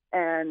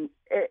 And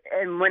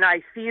when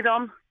I see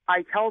them,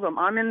 I tell them,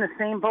 I'm in the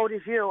same boat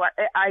as you.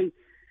 I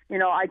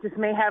just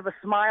may have a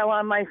smile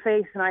on my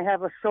face, and I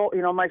have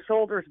my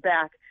shoulders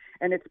back,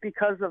 and it's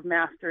because of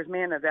Master's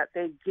Manna that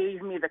they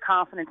gave me the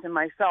confidence in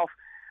myself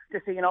to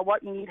say, you know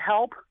what, you need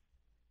help.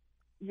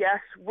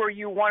 Yes, were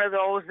you one of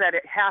those that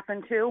it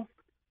happened to?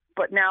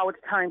 But now it's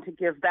time to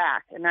give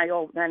back. And I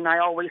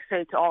always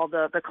say to all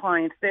the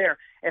clients there,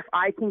 if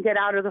I can get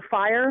out of the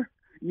fire,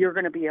 you're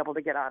going to be able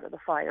to get out of the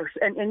fire.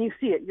 And you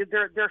see it.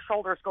 Their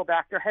shoulders go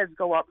back, their heads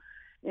go up,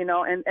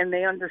 and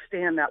they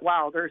understand that,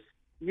 wow, there's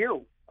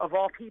you, of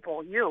all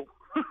people, you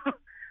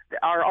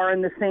are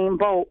in the same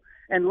boat.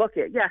 And look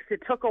yes,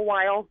 it took a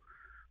while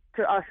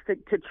to us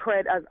to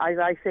tread, as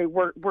I say,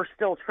 we're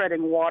still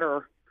treading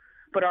water,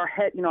 but our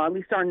head, at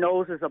least our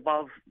nose is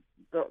above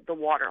the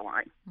water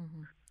line.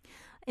 Mm-hmm.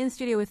 In the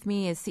studio with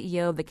me is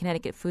CEO of the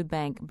Connecticut Food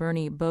Bank,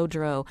 Bernie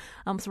Boudreau.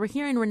 So we're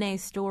hearing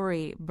Renee's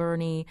story,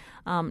 Bernie.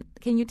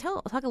 Can you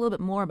talk a little bit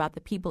more about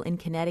the people in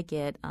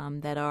Connecticut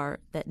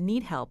that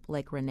need help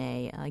like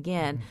Renee?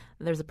 Again,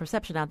 there's a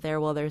perception out there.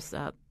 Well, there's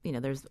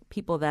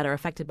people that are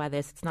affected by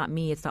this. It's not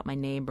me. It's not my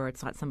neighbor.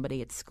 It's not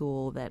somebody at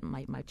school that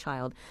my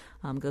child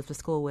goes to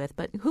school with.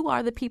 But who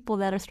are the people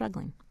that are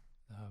struggling?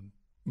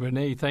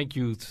 Renee, thank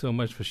you so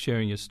much for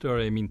sharing your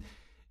story. I mean,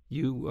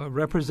 you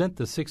represent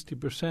the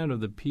 60% of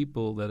the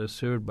people that are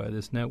served by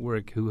this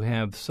network who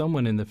have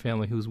someone in the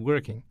family who's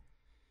working.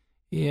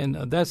 And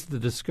that's the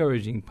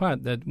discouraging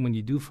part, that when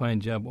you do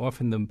find a job,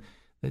 often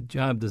the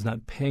job does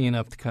not pay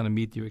enough to kind of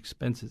meet your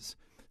expenses.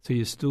 So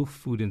you're still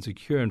food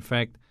insecure. In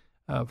fact,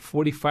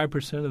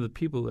 45% of the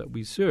people that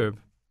we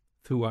serve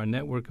through our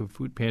network of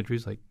food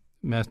pantries like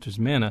Master's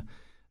Manna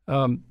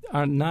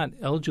are not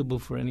eligible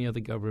for any other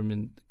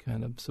government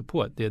kind of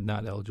support. They're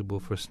not eligible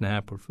for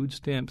SNAP or food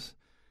stamps.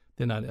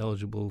 They're not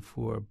eligible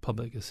for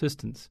public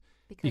assistance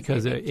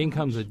because their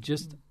incomes are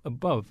just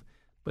above.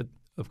 But,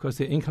 of course,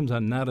 their incomes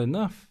are not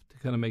enough to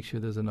kind of make sure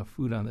there's enough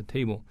food on the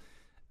table.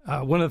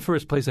 One of the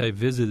first places I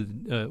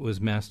visited was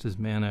Masters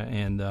Manor,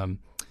 and,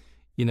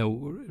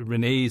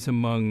 Renee's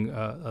among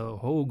a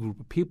whole group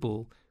of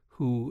people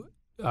who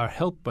are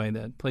helped by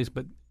that place,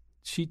 but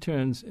she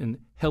turns and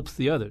helps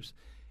the others.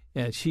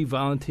 She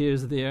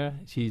volunteers there.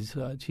 She's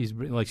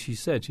like she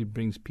said, she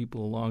brings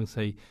people along and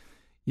say,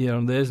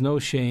 there's no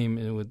shame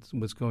in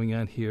what's going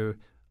on here.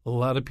 A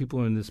lot of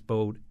people are in this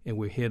boat, and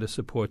we're here to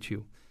support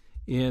you.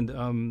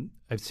 And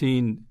I've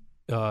seen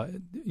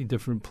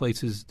different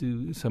places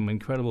do some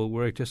incredible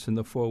work just in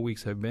the 4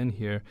 weeks I've been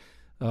here.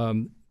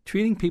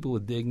 Treating people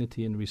with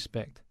dignity and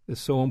respect is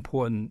so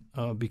important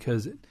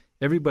because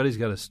everybody's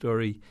got a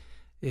story,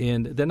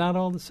 and they're not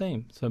all the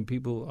same. Some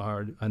people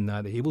are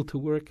not able to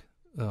work,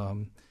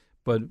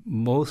 but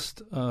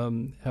most are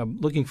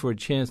looking for a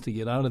chance to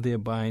get out of their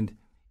bind,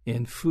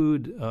 and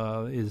food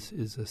is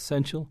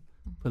essential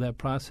for that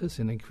process.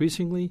 And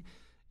increasingly,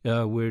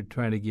 we're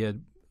trying to get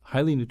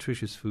highly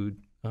nutritious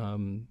food,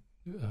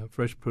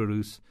 fresh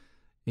produce,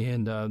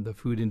 and the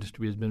food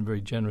industry has been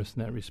very generous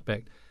in that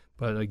respect.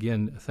 But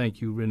again,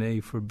 thank you,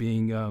 Renee, for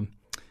being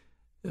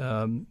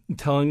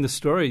telling the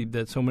story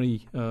that so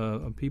many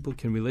people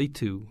can relate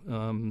to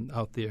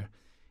out there.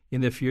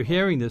 And if you're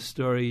hearing this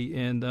story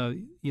and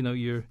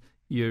you're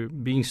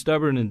being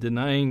stubborn and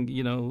denying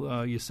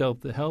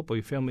yourself the help or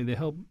your family the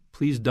help,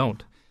 please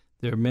don't.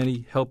 There are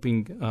many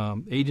helping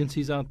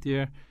agencies out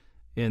there,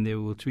 and they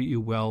will treat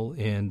you well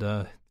and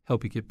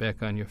help you get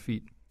back on your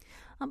feet.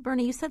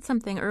 Bernie, you said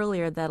something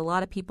earlier that a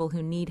lot of people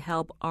who need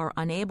help are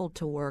unable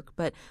to work,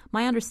 but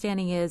my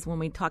understanding is when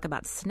we talk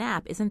about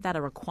SNAP, isn't that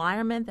a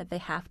requirement that they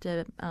have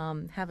to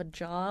have a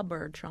job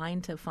or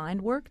trying to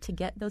find work to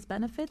get those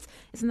benefits?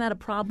 Isn't that a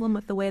problem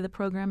with the way the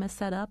program is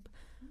set up?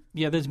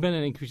 Yeah, there's been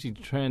an increasing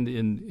trend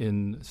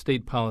in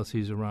state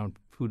policies around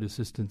food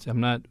assistance.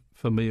 I'm not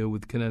familiar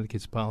with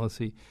Connecticut's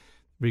policy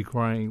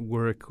requiring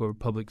work or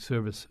public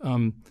service.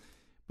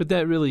 But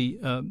that really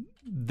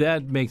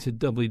that makes it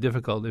doubly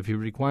difficult. If you're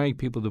requiring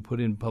people to put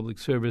in public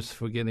service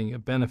for getting a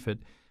benefit,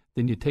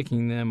 then you're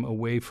taking them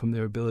away from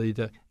their ability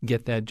to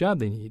get that job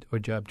they need or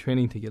job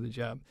training to get a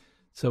job.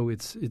 So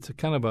it's a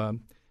kind of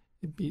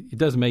it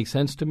doesn't make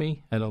sense to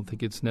me. I don't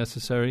think it's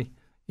necessary,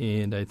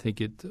 and I think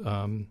it's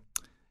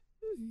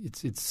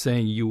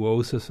saying you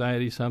owe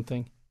society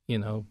something,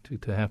 to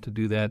have to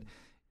do that.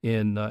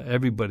 And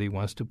everybody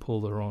wants to pull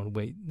their own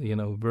weight.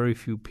 Very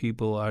few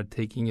people are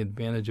taking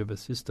advantage of a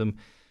system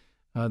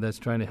that's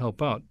trying to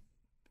help out.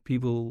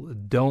 People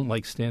don't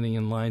like standing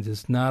in lines.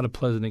 It's not a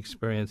pleasant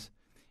experience.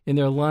 And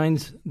there are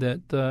lines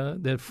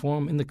that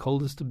form in the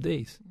coldest of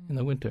days in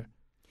the winter.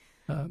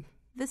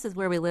 This is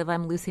Where We Live.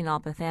 I'm Lucy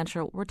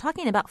Nalpathanchel. We're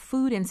talking about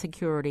food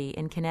insecurity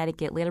in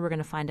Connecticut. Later we're going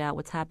to find out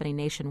what's happening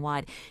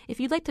nationwide. If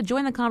you'd like to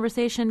join the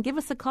conversation, give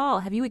us a call.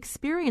 Have you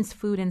experienced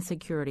food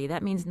insecurity?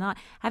 That means not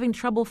having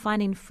trouble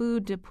finding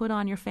food to put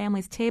on your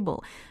family's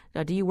table.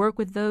 Do you work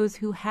with those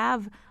who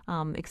have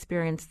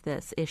experienced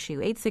this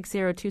issue?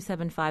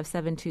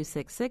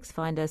 860-275-7266.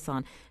 Find us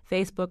on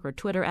Facebook or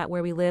Twitter at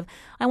Where We Live.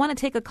 I want to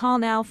take a call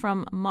now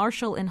from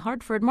Marshall in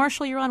Hartford.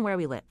 Marshall, you're on Where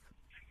We Live.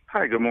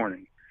 Hi, good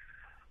morning.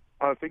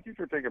 Thank you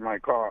for taking my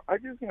call. I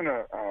just want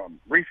to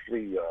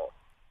briefly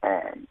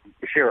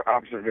share an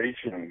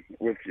observation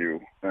with you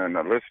and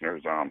the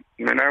listeners.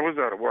 When I was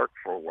out of work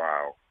for a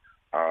while,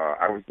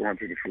 I was going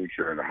through the food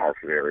share in the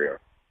Hartford area,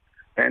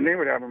 and they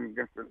would have them in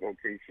different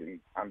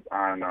locations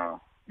on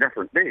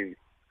different days.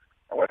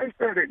 What I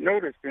started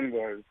noticing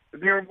was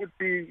there would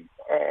be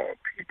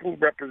people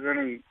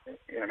representing,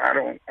 and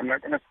I'm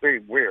not going to say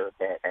where,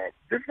 but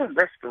different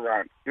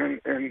restaurants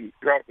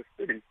throughout the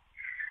city.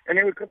 And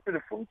they would come to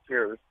the food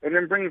shares and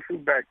then bring the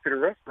food back to the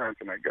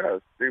restaurants, and I guess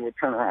they would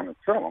turn around and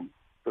sell them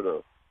to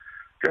the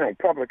general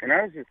public. And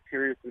I was just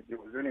curious if there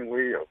was any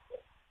way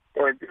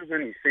or if there's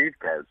any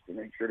safeguards to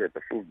make sure that the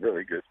food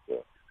really gets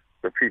to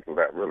the people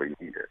that really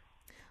need it.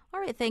 All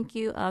right, thank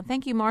you.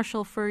 Thank you,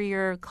 Marshall, for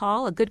your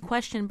call. A good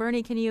question.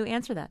 Bernie, can you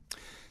answer that?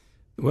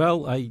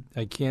 Well, I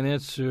can't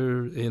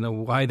answer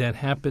why that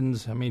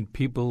happens. I mean,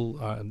 people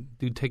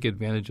do take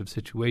advantage of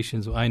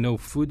situations. I know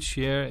Food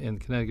Share and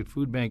Connecticut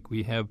Food Bank,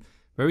 we have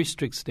very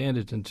strict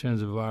standards in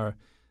terms of our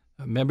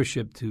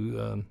membership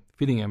to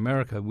Feeding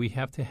America. We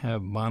have to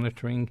have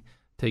monitoring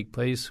take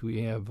place.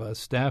 We have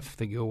staff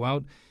that go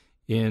out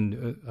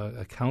and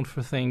account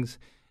for things.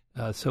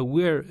 So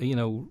we're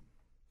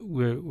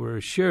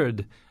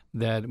assured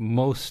that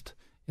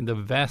in the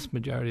vast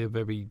majority of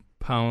every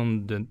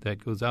pound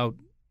that goes out,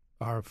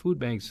 our food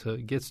banks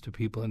gets to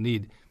people in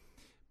need.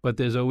 But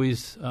there's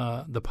always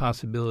the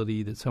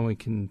possibility that someone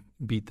can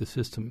beat the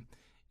system.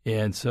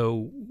 And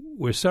so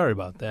we're sorry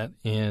about that,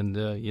 and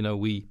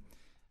we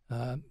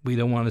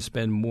don't want to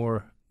spend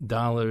more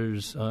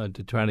dollars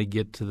to try to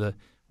get to the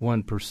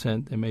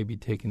 1% that may be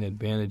taking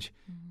advantage.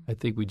 Mm-hmm. I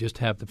think we just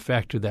have to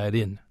factor that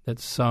in, that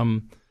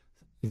some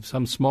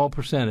some small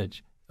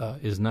percentage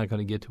is not going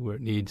to get to where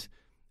it needs.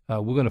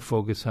 We're going to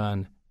focus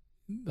on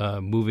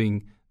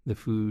moving the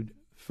food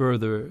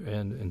further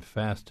and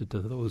faster to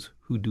those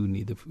who do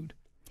need the food.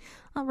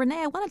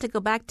 Renee, I wanted to go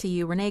back to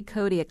you. Renee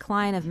Cody, a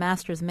client of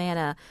Masters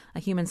Manna, a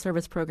human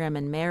service program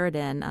in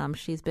Meriden.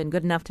 She's been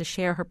good enough to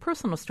share her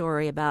personal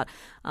story about,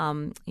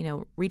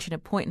 reaching a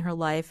point in her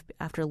life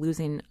after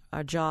losing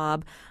a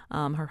job.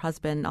 Her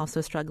husband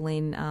also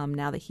struggling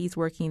now that he's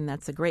working.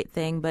 That's a great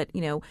thing. But,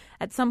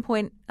 at some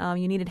point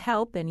you needed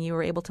help, and you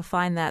were able to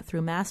find that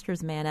through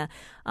Masters Manna.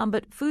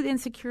 But food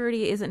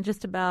insecurity isn't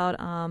just about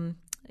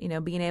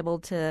being able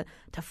to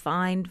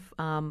find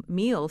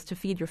meals to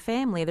feed your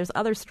family. There's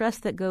other stress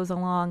that goes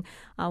along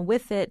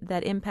with it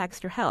that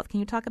impacts your health. Can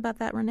you talk about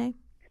that, Renee?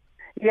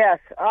 Yes.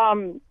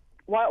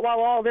 While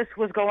all this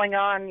was going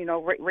on,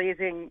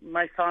 raising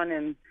my son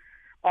and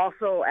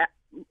also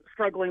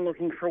struggling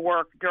looking for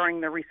work during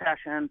the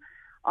recession,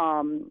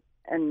 and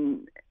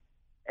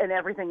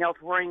everything else,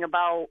 worrying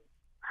about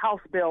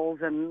house bills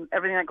and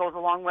everything that goes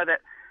along with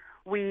it,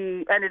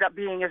 we ended up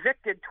being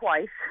evicted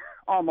twice,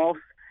 almost.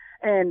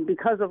 And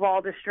because of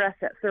all the stress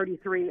at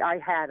 33, I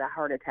had a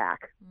heart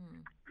attack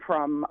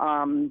from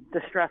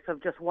the stress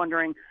of just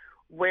wondering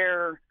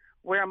where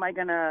am I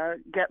going to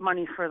get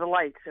money for the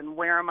lights, and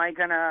where am I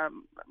going to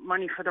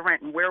money for the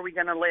rent, and where are we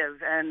going to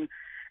live, and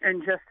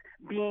just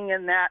being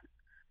in that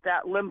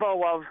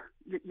limbo of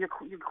you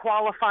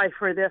qualify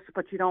for this,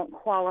 but you don't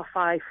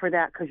qualify for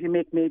that because you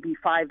make maybe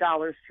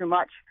 $5 too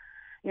much,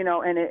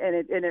 and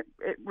it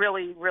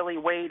really, really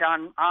weighed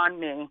on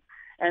me.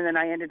 And then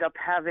I ended up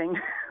having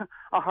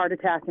a heart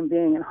attack and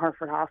being in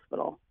Hartford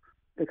Hospital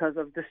because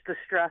of the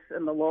stress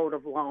and the load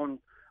of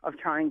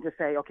trying to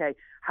say, okay,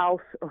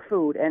 house or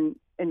food. And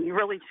you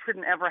really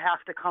shouldn't ever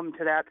have to come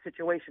to that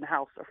situation,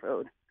 house or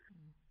food.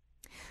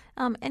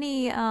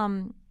 Any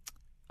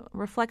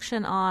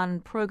reflection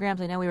on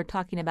programs? I know we were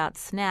talking about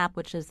SNAP,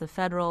 which is the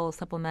Federal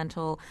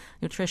Supplemental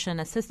Nutrition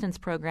Assistance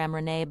Program,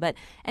 Renee, but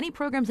any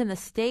programs in the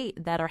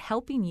state that are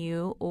helping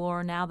you,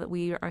 or now that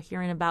we are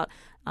hearing about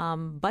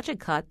budget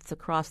cuts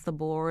across the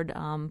board,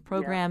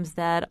 programs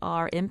that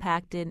are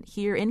impacted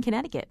here in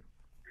Connecticut?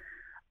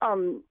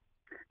 And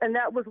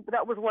that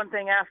was one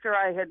thing after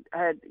I had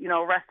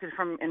rested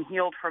from and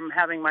healed from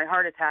having my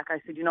heart attack.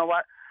 I said, you know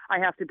what, I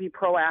have to be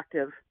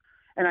proactive,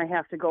 and I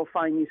have to go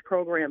find these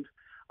programs.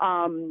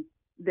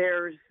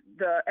 There's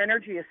the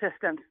energy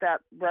assistance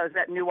that was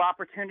at New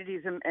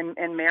Opportunities in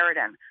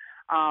Meriden.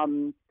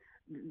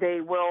 They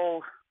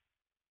will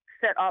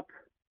set up,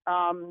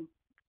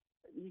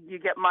 you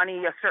get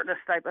money, a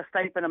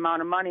stipend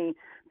amount of money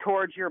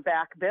towards your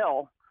back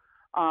bill,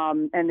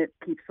 and it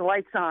keeps the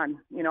lights on,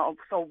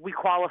 so we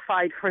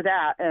qualified for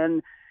that.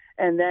 And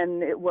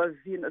then it was,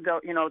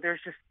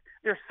 there's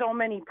so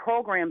many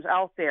programs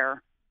out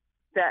there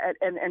that,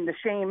 and the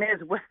shame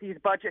is with these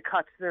budget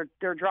cuts,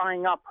 they're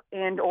drying up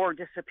and or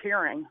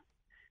disappearing.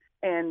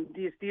 And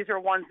these are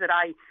ones that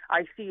I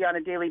see on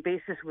a daily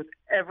basis with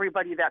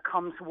everybody that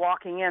comes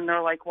walking in.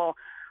 They're like, well,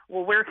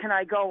 where can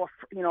I go?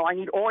 I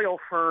need oil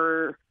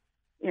for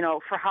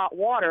hot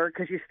water,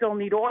 because you still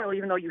need oil,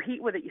 even though you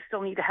heat with it, you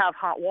still need to have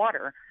hot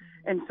water.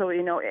 Mm-hmm. And so,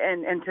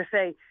 and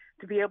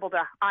to be able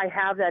to, I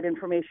have that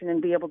information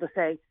and be able to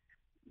say,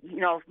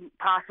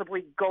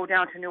 possibly go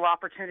down to New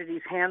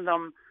Opportunities, hand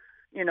them,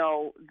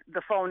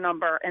 the phone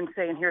number and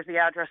say, and here's the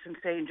address, and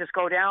say, and just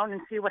go down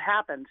and see what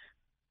happens.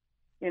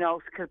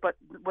 But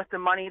with the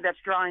money that's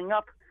drying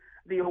up,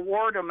 the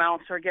award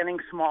amounts are getting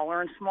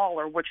smaller and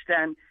smaller, which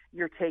then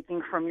you're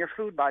taking from your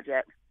food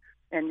budget,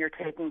 and you're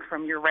taking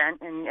from your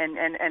rent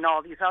and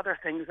all these other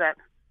things that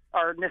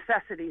are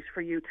necessities for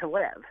you to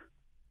live.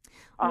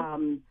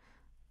 Well,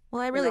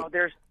 I really...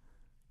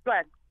 Go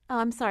ahead. Oh,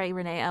 I'm sorry,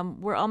 Renee.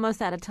 We're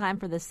almost out of time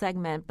for this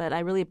segment, but I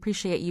really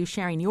appreciate you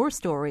sharing your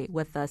story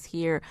with us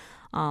here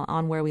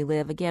on Where We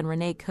Live. Again,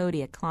 Renee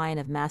Cody, a client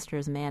of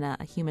Masters Manna,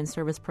 a human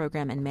service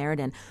program in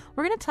Meriden.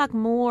 We're going to talk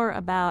more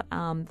about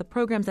the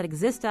programs that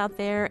exist out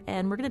there,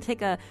 and we're going to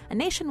take a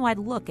nationwide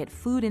look at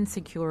food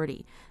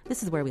insecurity.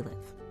 This is Where We Live.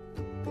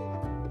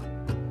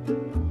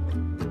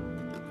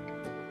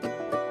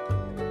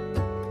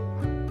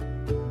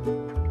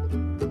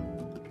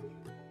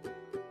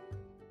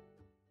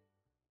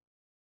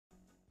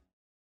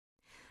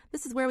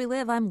 This is Where We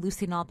Live. I'm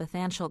Lucy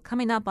Nalpathanchel.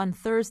 Coming up on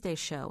Thursday's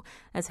show,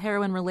 as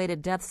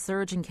heroin-related deaths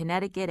surge in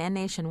Connecticut and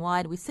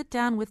nationwide, we sit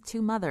down with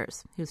two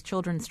mothers whose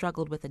children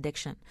struggled with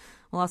addiction.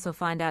 We'll also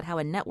find out how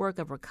a network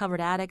of recovered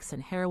addicts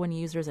and heroin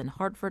users in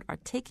Hartford are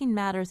taking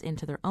matters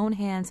into their own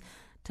hands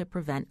to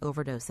prevent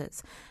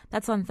overdoses.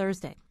 That's on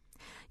Thursday.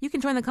 You can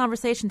join the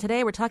conversation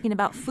today. We're talking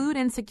about food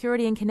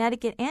insecurity in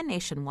Connecticut and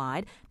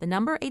nationwide. The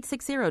number,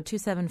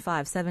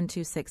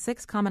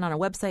 860-275-7266. Comment on our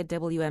website,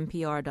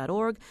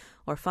 WNPR.org,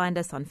 or find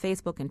us on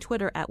Facebook and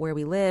Twitter at Where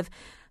We Live.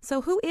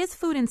 So who is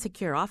food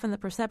insecure? Often the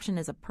perception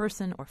is a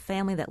person or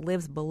family that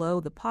lives below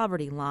the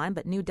poverty line,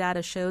 but new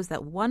data shows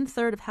that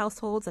 1/3 of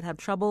households that have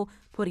trouble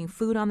putting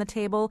food on the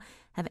table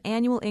have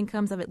annual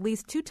incomes of at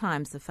least 2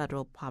 times the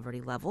federal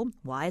poverty level.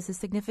 Why is this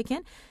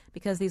significant?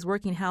 Because these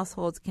working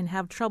households can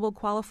have trouble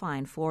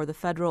qualifying for for the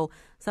Federal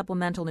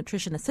Supplemental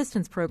Nutrition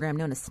Assistance Program,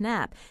 known as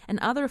SNAP, and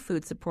other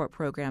food support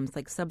programs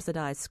like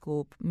subsidized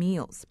school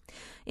meals.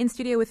 In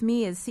studio with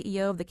me is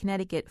CEO of the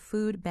Connecticut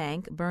Food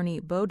Bank,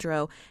 Bernie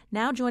Boudreau.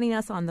 Now joining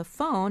us on the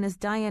phone is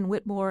Diane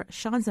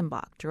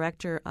Whitmore-Schanzenbach,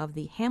 Director of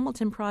the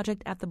Hamilton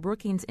Project at the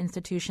Brookings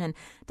Institution.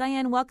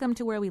 Diane, welcome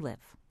to Where We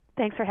Live.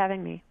 Thanks for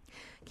having me.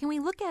 Can we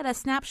look at a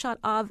snapshot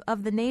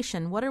of the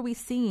nation? What are we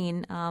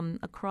seeing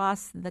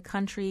across the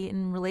country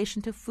in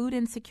relation to food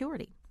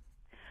insecurity?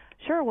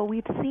 Sure. Well,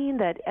 we've seen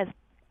that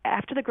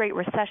during the Great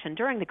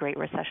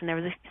Recession, there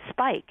was a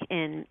spike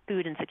in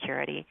food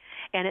insecurity,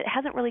 and it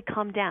hasn't really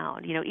come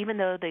down. Even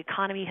though the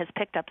economy has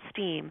picked up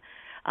steam,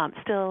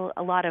 still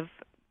a lot of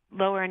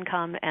lower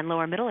income and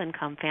lower middle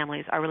income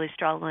families are really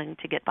struggling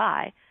to get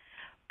by.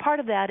 Part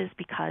of that is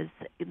because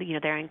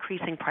they're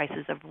increasing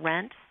prices of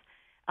rent.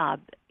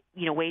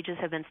 Wages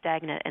have been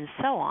stagnant and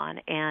so on.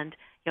 And,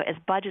 as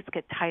budgets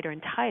get tighter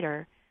and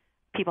tighter,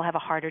 people have a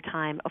harder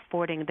time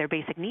affording their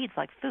basic needs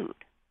like food.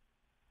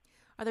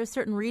 Are there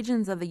certain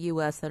regions of the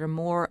U.S. that are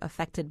more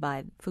affected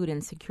by food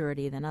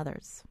insecurity than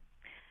others?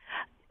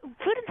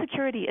 Food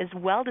insecurity is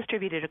well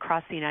distributed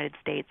across the United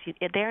States.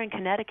 There in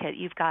Connecticut,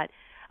 you've got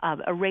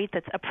a rate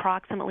that's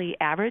approximately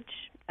average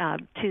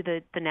to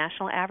the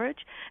national average.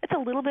 It's a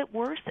little bit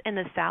worse in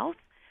the South.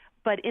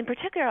 But in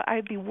particular,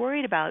 I'd be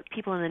worried about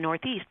people in the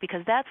Northeast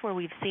because that's where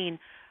we've seen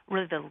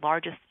really the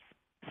largest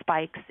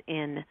spikes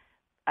in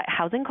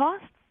housing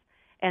costs.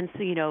 And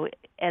so,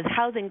 as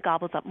housing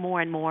gobbles up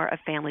more and more of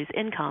families'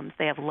 incomes,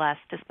 they have less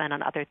to spend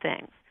on other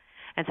things.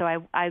 And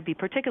so I'd be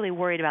particularly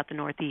worried about the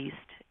Northeast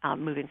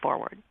moving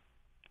forward.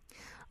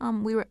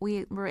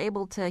 We were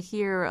able to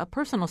hear a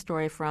personal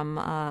story from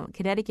a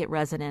Connecticut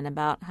resident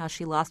about how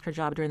she lost her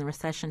job during the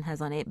recession,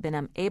 has been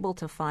unable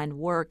to find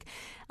work.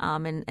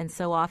 And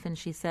so often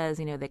she says,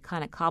 they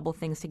kind of cobble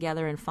things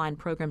together and find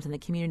programs in the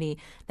community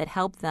that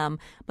help them.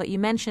 But you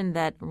mentioned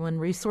that when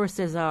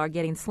resources are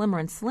getting slimmer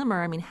and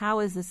slimmer,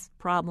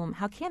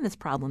 how can this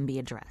problem be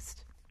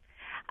addressed?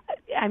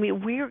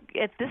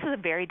 This is a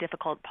very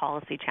difficult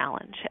policy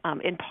challenge,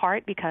 in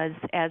part because,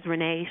 as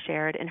Renee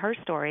shared in her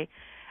story,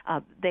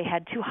 they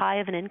had too high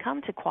of an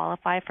income to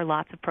qualify for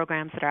lots of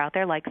programs that are out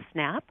there, like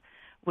SNAP,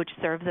 which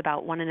serves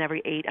about 1 in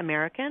every 8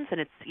 Americans,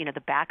 and it's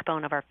the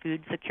backbone of our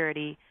food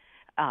security,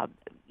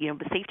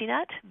 safety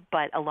net.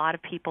 But a lot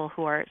of people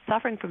who are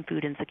suffering from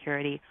food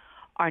insecurity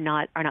are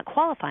not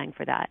qualifying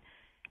for that.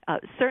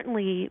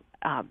 Certainly,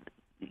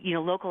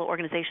 local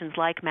organizations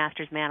like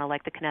Masters Manna,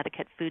 like the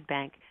Connecticut Food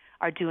Bank,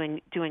 are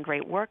doing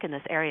great work in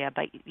this area.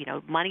 But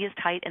money is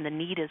tight and the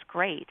need is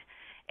great.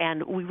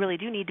 And we really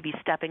do need to be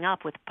stepping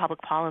up with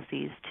public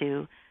policies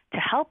to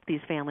help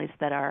these families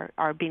that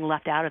are being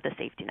left out of the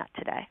safety net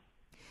today.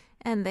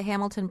 And the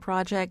Hamilton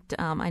Project,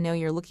 I know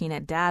you're looking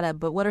at data,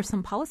 but what are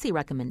some policy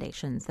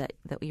recommendations that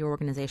your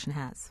organization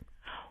has?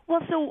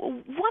 Well, so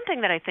one thing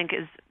that I think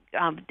is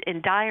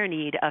in dire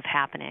need of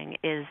happening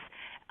is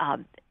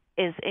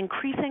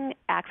increasing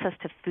access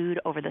to food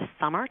over the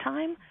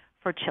summertime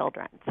for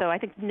children. So I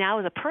think now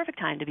is a perfect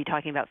time to be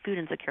talking about food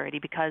insecurity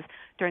because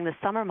during the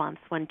summer months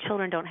when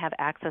children don't have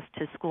access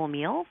to school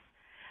meals,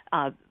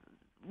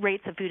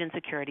 rates of food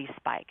insecurity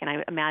spike. And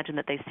I imagine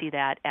that they see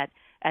that at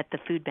the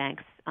food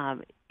banks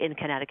in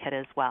Connecticut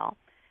as well.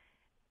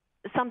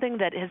 Something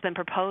that has been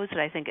proposed,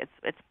 and I think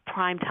it's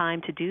prime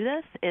time to do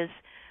this, is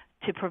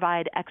to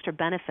provide extra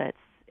benefits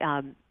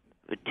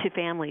to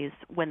families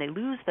when they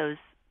lose those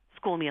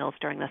school meals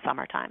during the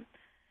summertime.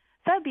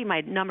 So that would be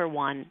my number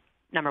one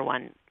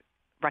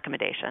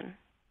recommendation.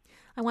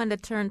 I wanted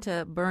to turn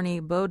to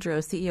Bernie Boudreau,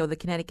 CEO of the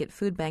Connecticut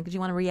Food Bank. Did you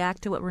want to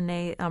react to what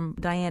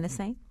Diane is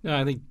saying? No,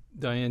 I think,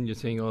 Diane, you're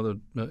saying all the,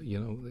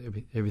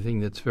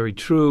 everything that's very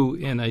true.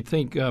 And I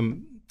think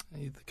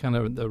kind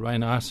of the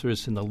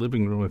rhinoceros in the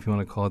living room, if you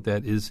want to call it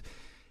that, is,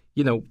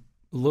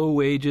 low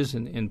wages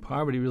and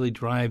poverty really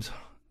drives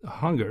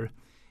hunger.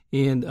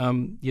 And,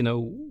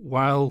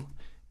 while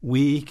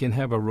we can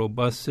have a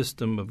robust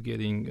system of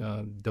getting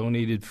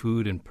donated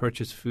food and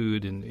purchase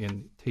food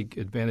and take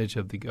advantage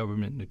of the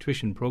government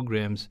nutrition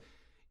programs,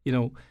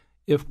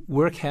 if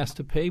work has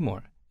to pay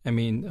more.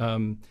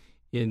 And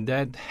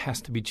that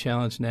has to be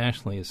challenged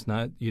nationally. It's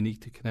not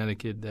unique to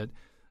Connecticut that,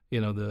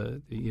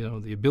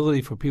 the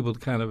ability for people to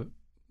kind of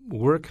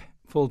work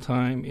full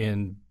time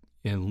and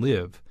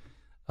live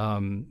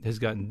has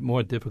gotten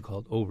more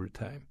difficult over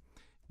time.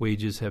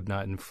 Wages have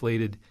not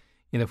inflated.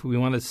 And if we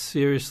want to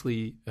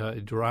seriously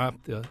drop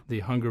the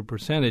hunger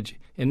percentage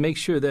and make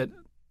sure that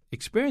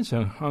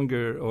experiencing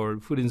hunger or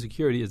food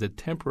insecurity is a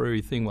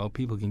temporary thing while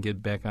people can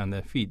get back on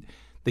their feet,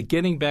 the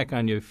getting back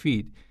on your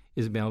feet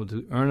is being able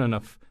to earn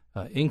enough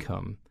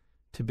income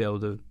to be able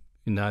to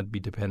not be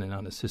dependent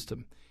on the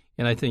system.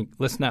 And I think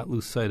let's not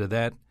lose sight of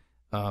that.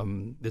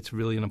 It's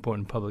really an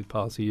important public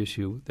policy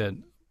issue that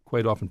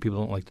quite often people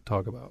don't like to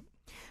talk about.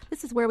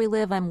 This is Where We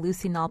Live. I'm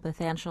Lucy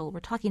Nalpathanchel. We're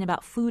talking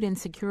about food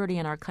insecurity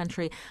in our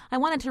country. I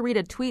wanted to read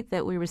a tweet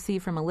that we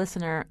received from a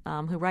listener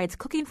who writes,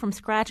 "Cooking from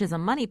scratch is a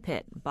money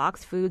pit.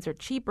 Boxed foods are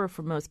cheaper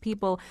for most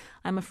people.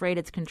 I'm afraid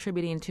it's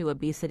contributing to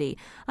obesity."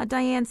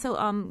 Diane,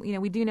 so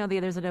we do know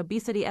that there's an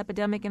obesity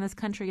epidemic in this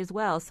country as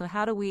well. So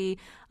how do we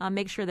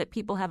make sure that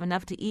people have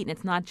enough to eat and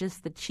it's not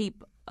just the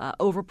cheap,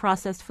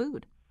 overprocessed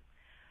food?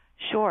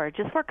 Sure.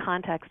 Just for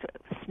context,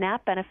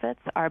 SNAP benefits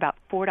are about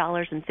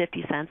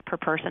 $4.50 per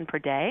person per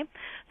day.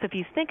 So if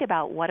you think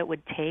about what it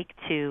would take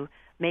to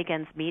make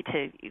ends meet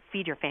to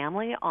feed your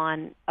family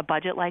on a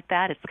budget like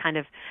that, it's kind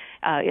of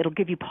it'll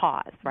give you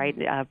pause, right?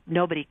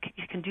 Nobody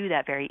can do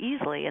that very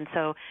easily. And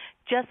so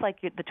just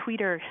like the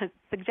tweeter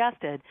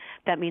suggested,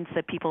 that means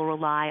that people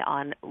rely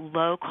on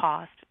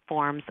low-cost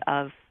forms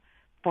of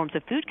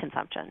food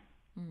consumption.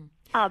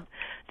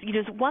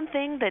 One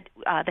thing that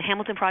the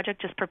Hamilton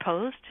Project just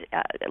proposed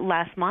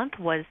last month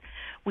was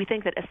we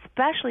think that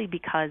especially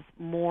because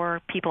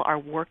more people are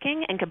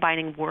working and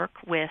combining work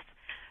with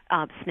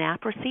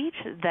SNAP receipts,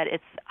 that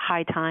it's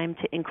high time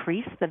to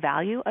increase the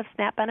value of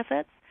SNAP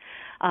benefits.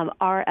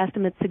 Our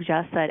estimates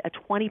suggest that a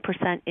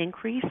 20%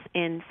 increase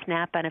in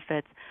SNAP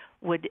benefits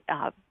would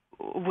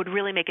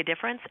really make a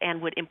difference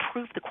and would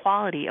improve the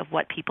quality of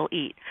what people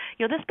eat.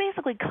 This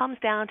basically comes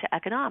down to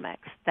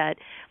economics, that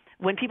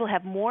when people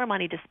have more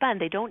money to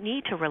spend, they don't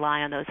need to rely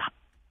on those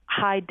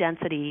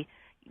high-density,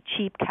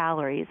 cheap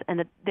calories, and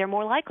that they're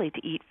more likely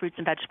to eat fruits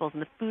and vegetables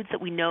and the foods that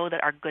we know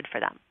that are good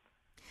for them.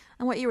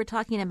 And what you were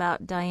talking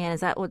about, Diane, is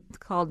that what's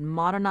called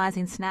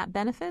modernizing SNAP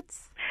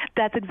benefits?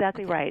 That's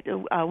exactly right.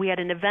 We had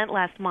an event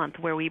last month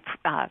where we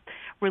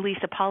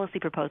released a policy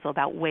proposal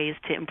about ways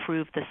to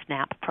improve the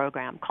SNAP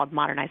program called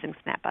Modernizing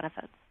SNAP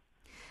Benefits.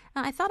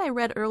 I thought I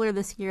read earlier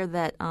this year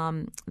that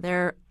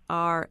there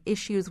are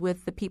issues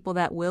with the people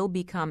that will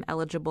become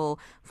eligible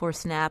for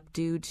SNAP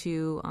due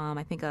to,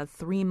 I think, a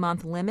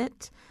 3-month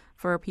limit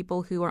for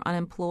people who are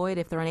unemployed.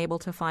 If they're unable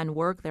to find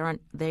work,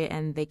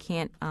 they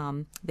can't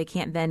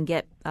then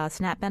get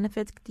SNAP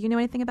benefits. Do you know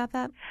anything about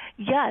that?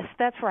 Yes,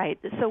 that's right.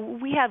 So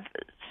we have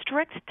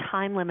strict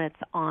time limits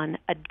on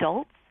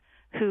adults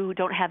who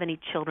don't have any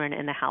children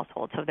in the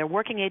household. So they're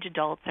working age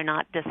adults, they're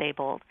not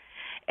disabled.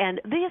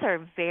 And these are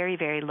very,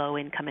 very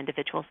low-income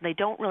individuals. They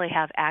don't really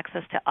have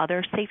access to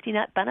other safety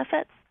net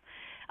benefits.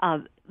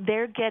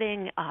 They're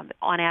getting,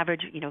 on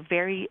average,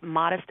 very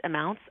modest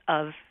amounts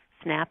of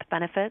SNAP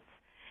benefits.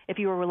 If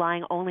you were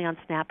relying only on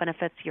SNAP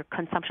benefits, your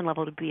consumption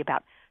level would be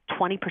about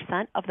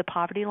 20% of the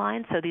poverty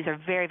line. So these are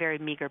very, very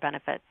meager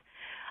benefits.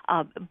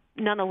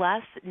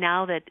 Nonetheless,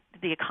 now that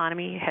the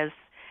economy has,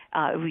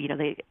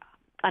 the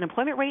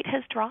unemployment rate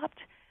has dropped,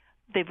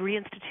 they've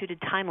reinstituted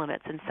time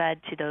limits and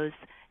said to those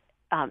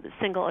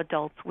single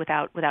adults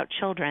without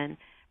children,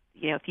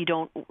 if you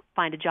don't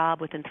find a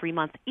job within 3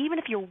 months, even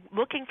if you're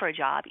looking for a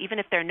job, even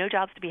if there are no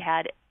jobs to be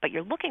had, but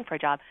you're looking for a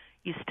job,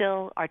 you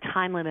still are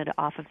time limited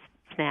off of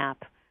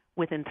SNAP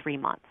within 3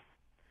 months.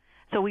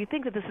 So we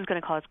think that this is going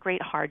to cause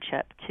great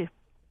hardship to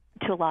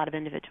a lot of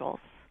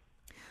individuals.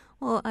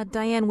 Well,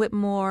 Diane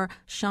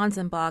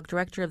Whitmore-Schanzenbach,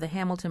 director of the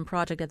Hamilton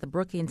Project at the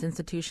Brookings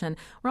Institution,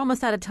 we're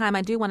almost out of time.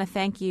 I do want to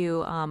thank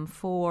you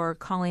for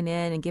calling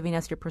in and giving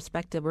us your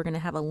perspective. We're going to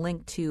have a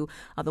link to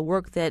the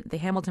work that the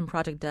Hamilton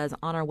Project does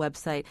on our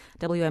website,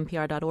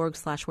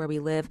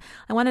 WNPR.org/wherewelive.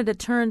 I wanted to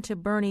turn to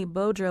Bernie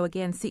Boudreau,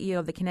 again, CEO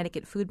of the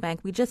Connecticut Food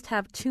Bank. We just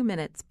have 2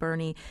 minutes,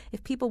 Bernie.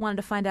 If people wanted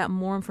to find out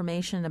more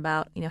information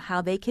about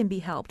how they can be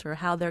helped or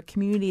how their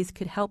communities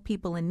could help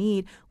people in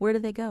need, where do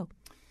they go?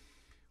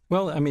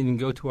 Well, you can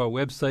go to our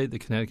website, the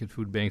Connecticut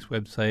Food Bank's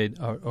website,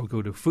 or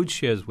go to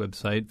FoodShare's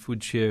website.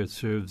 FoodShare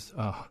serves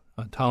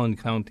Tolland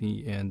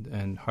County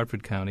and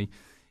Hartford County,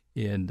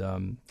 and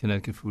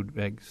Connecticut Food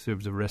Bank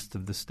serves the rest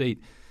of the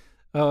state.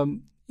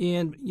 And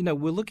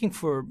we're looking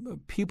for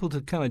people to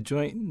kind of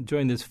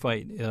join this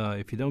fight.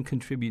 If you don't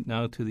contribute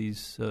now to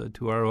these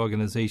to our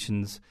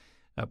organizations,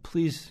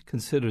 please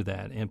consider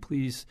that, and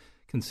please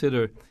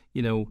consider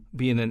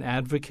being an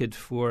advocate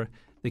for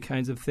the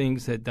kinds of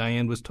things that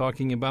Diane was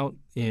talking about.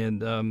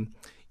 And,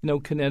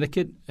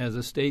 Connecticut as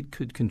a state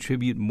could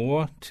contribute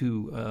more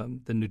to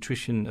the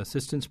Nutrition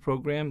Assistance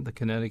Program. The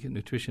Connecticut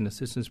Nutrition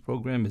Assistance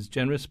Program is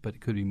generous, but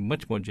it could be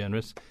much more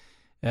generous.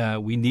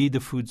 We need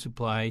the food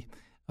supply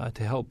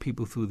to help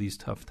people through these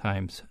tough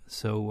times.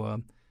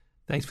 So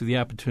thanks for the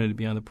opportunity to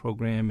be on the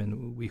program,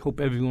 and we hope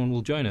everyone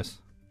will join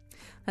us.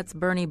 That's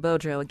Bernie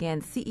Boudreau,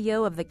 again,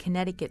 CEO of the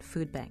Connecticut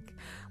Food Bank.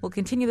 We'll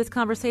continue this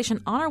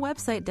conversation on our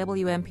website,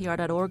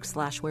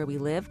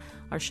 WNPR.org/wherewelive.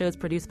 Our show is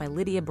produced by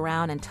Lydia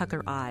Brown and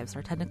Tucker Ives.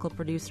 Our technical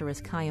producer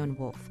is Kyone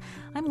Wolf.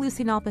 I'm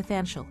Lucy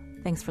Nalpathanchel.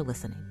 Thanks for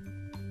listening.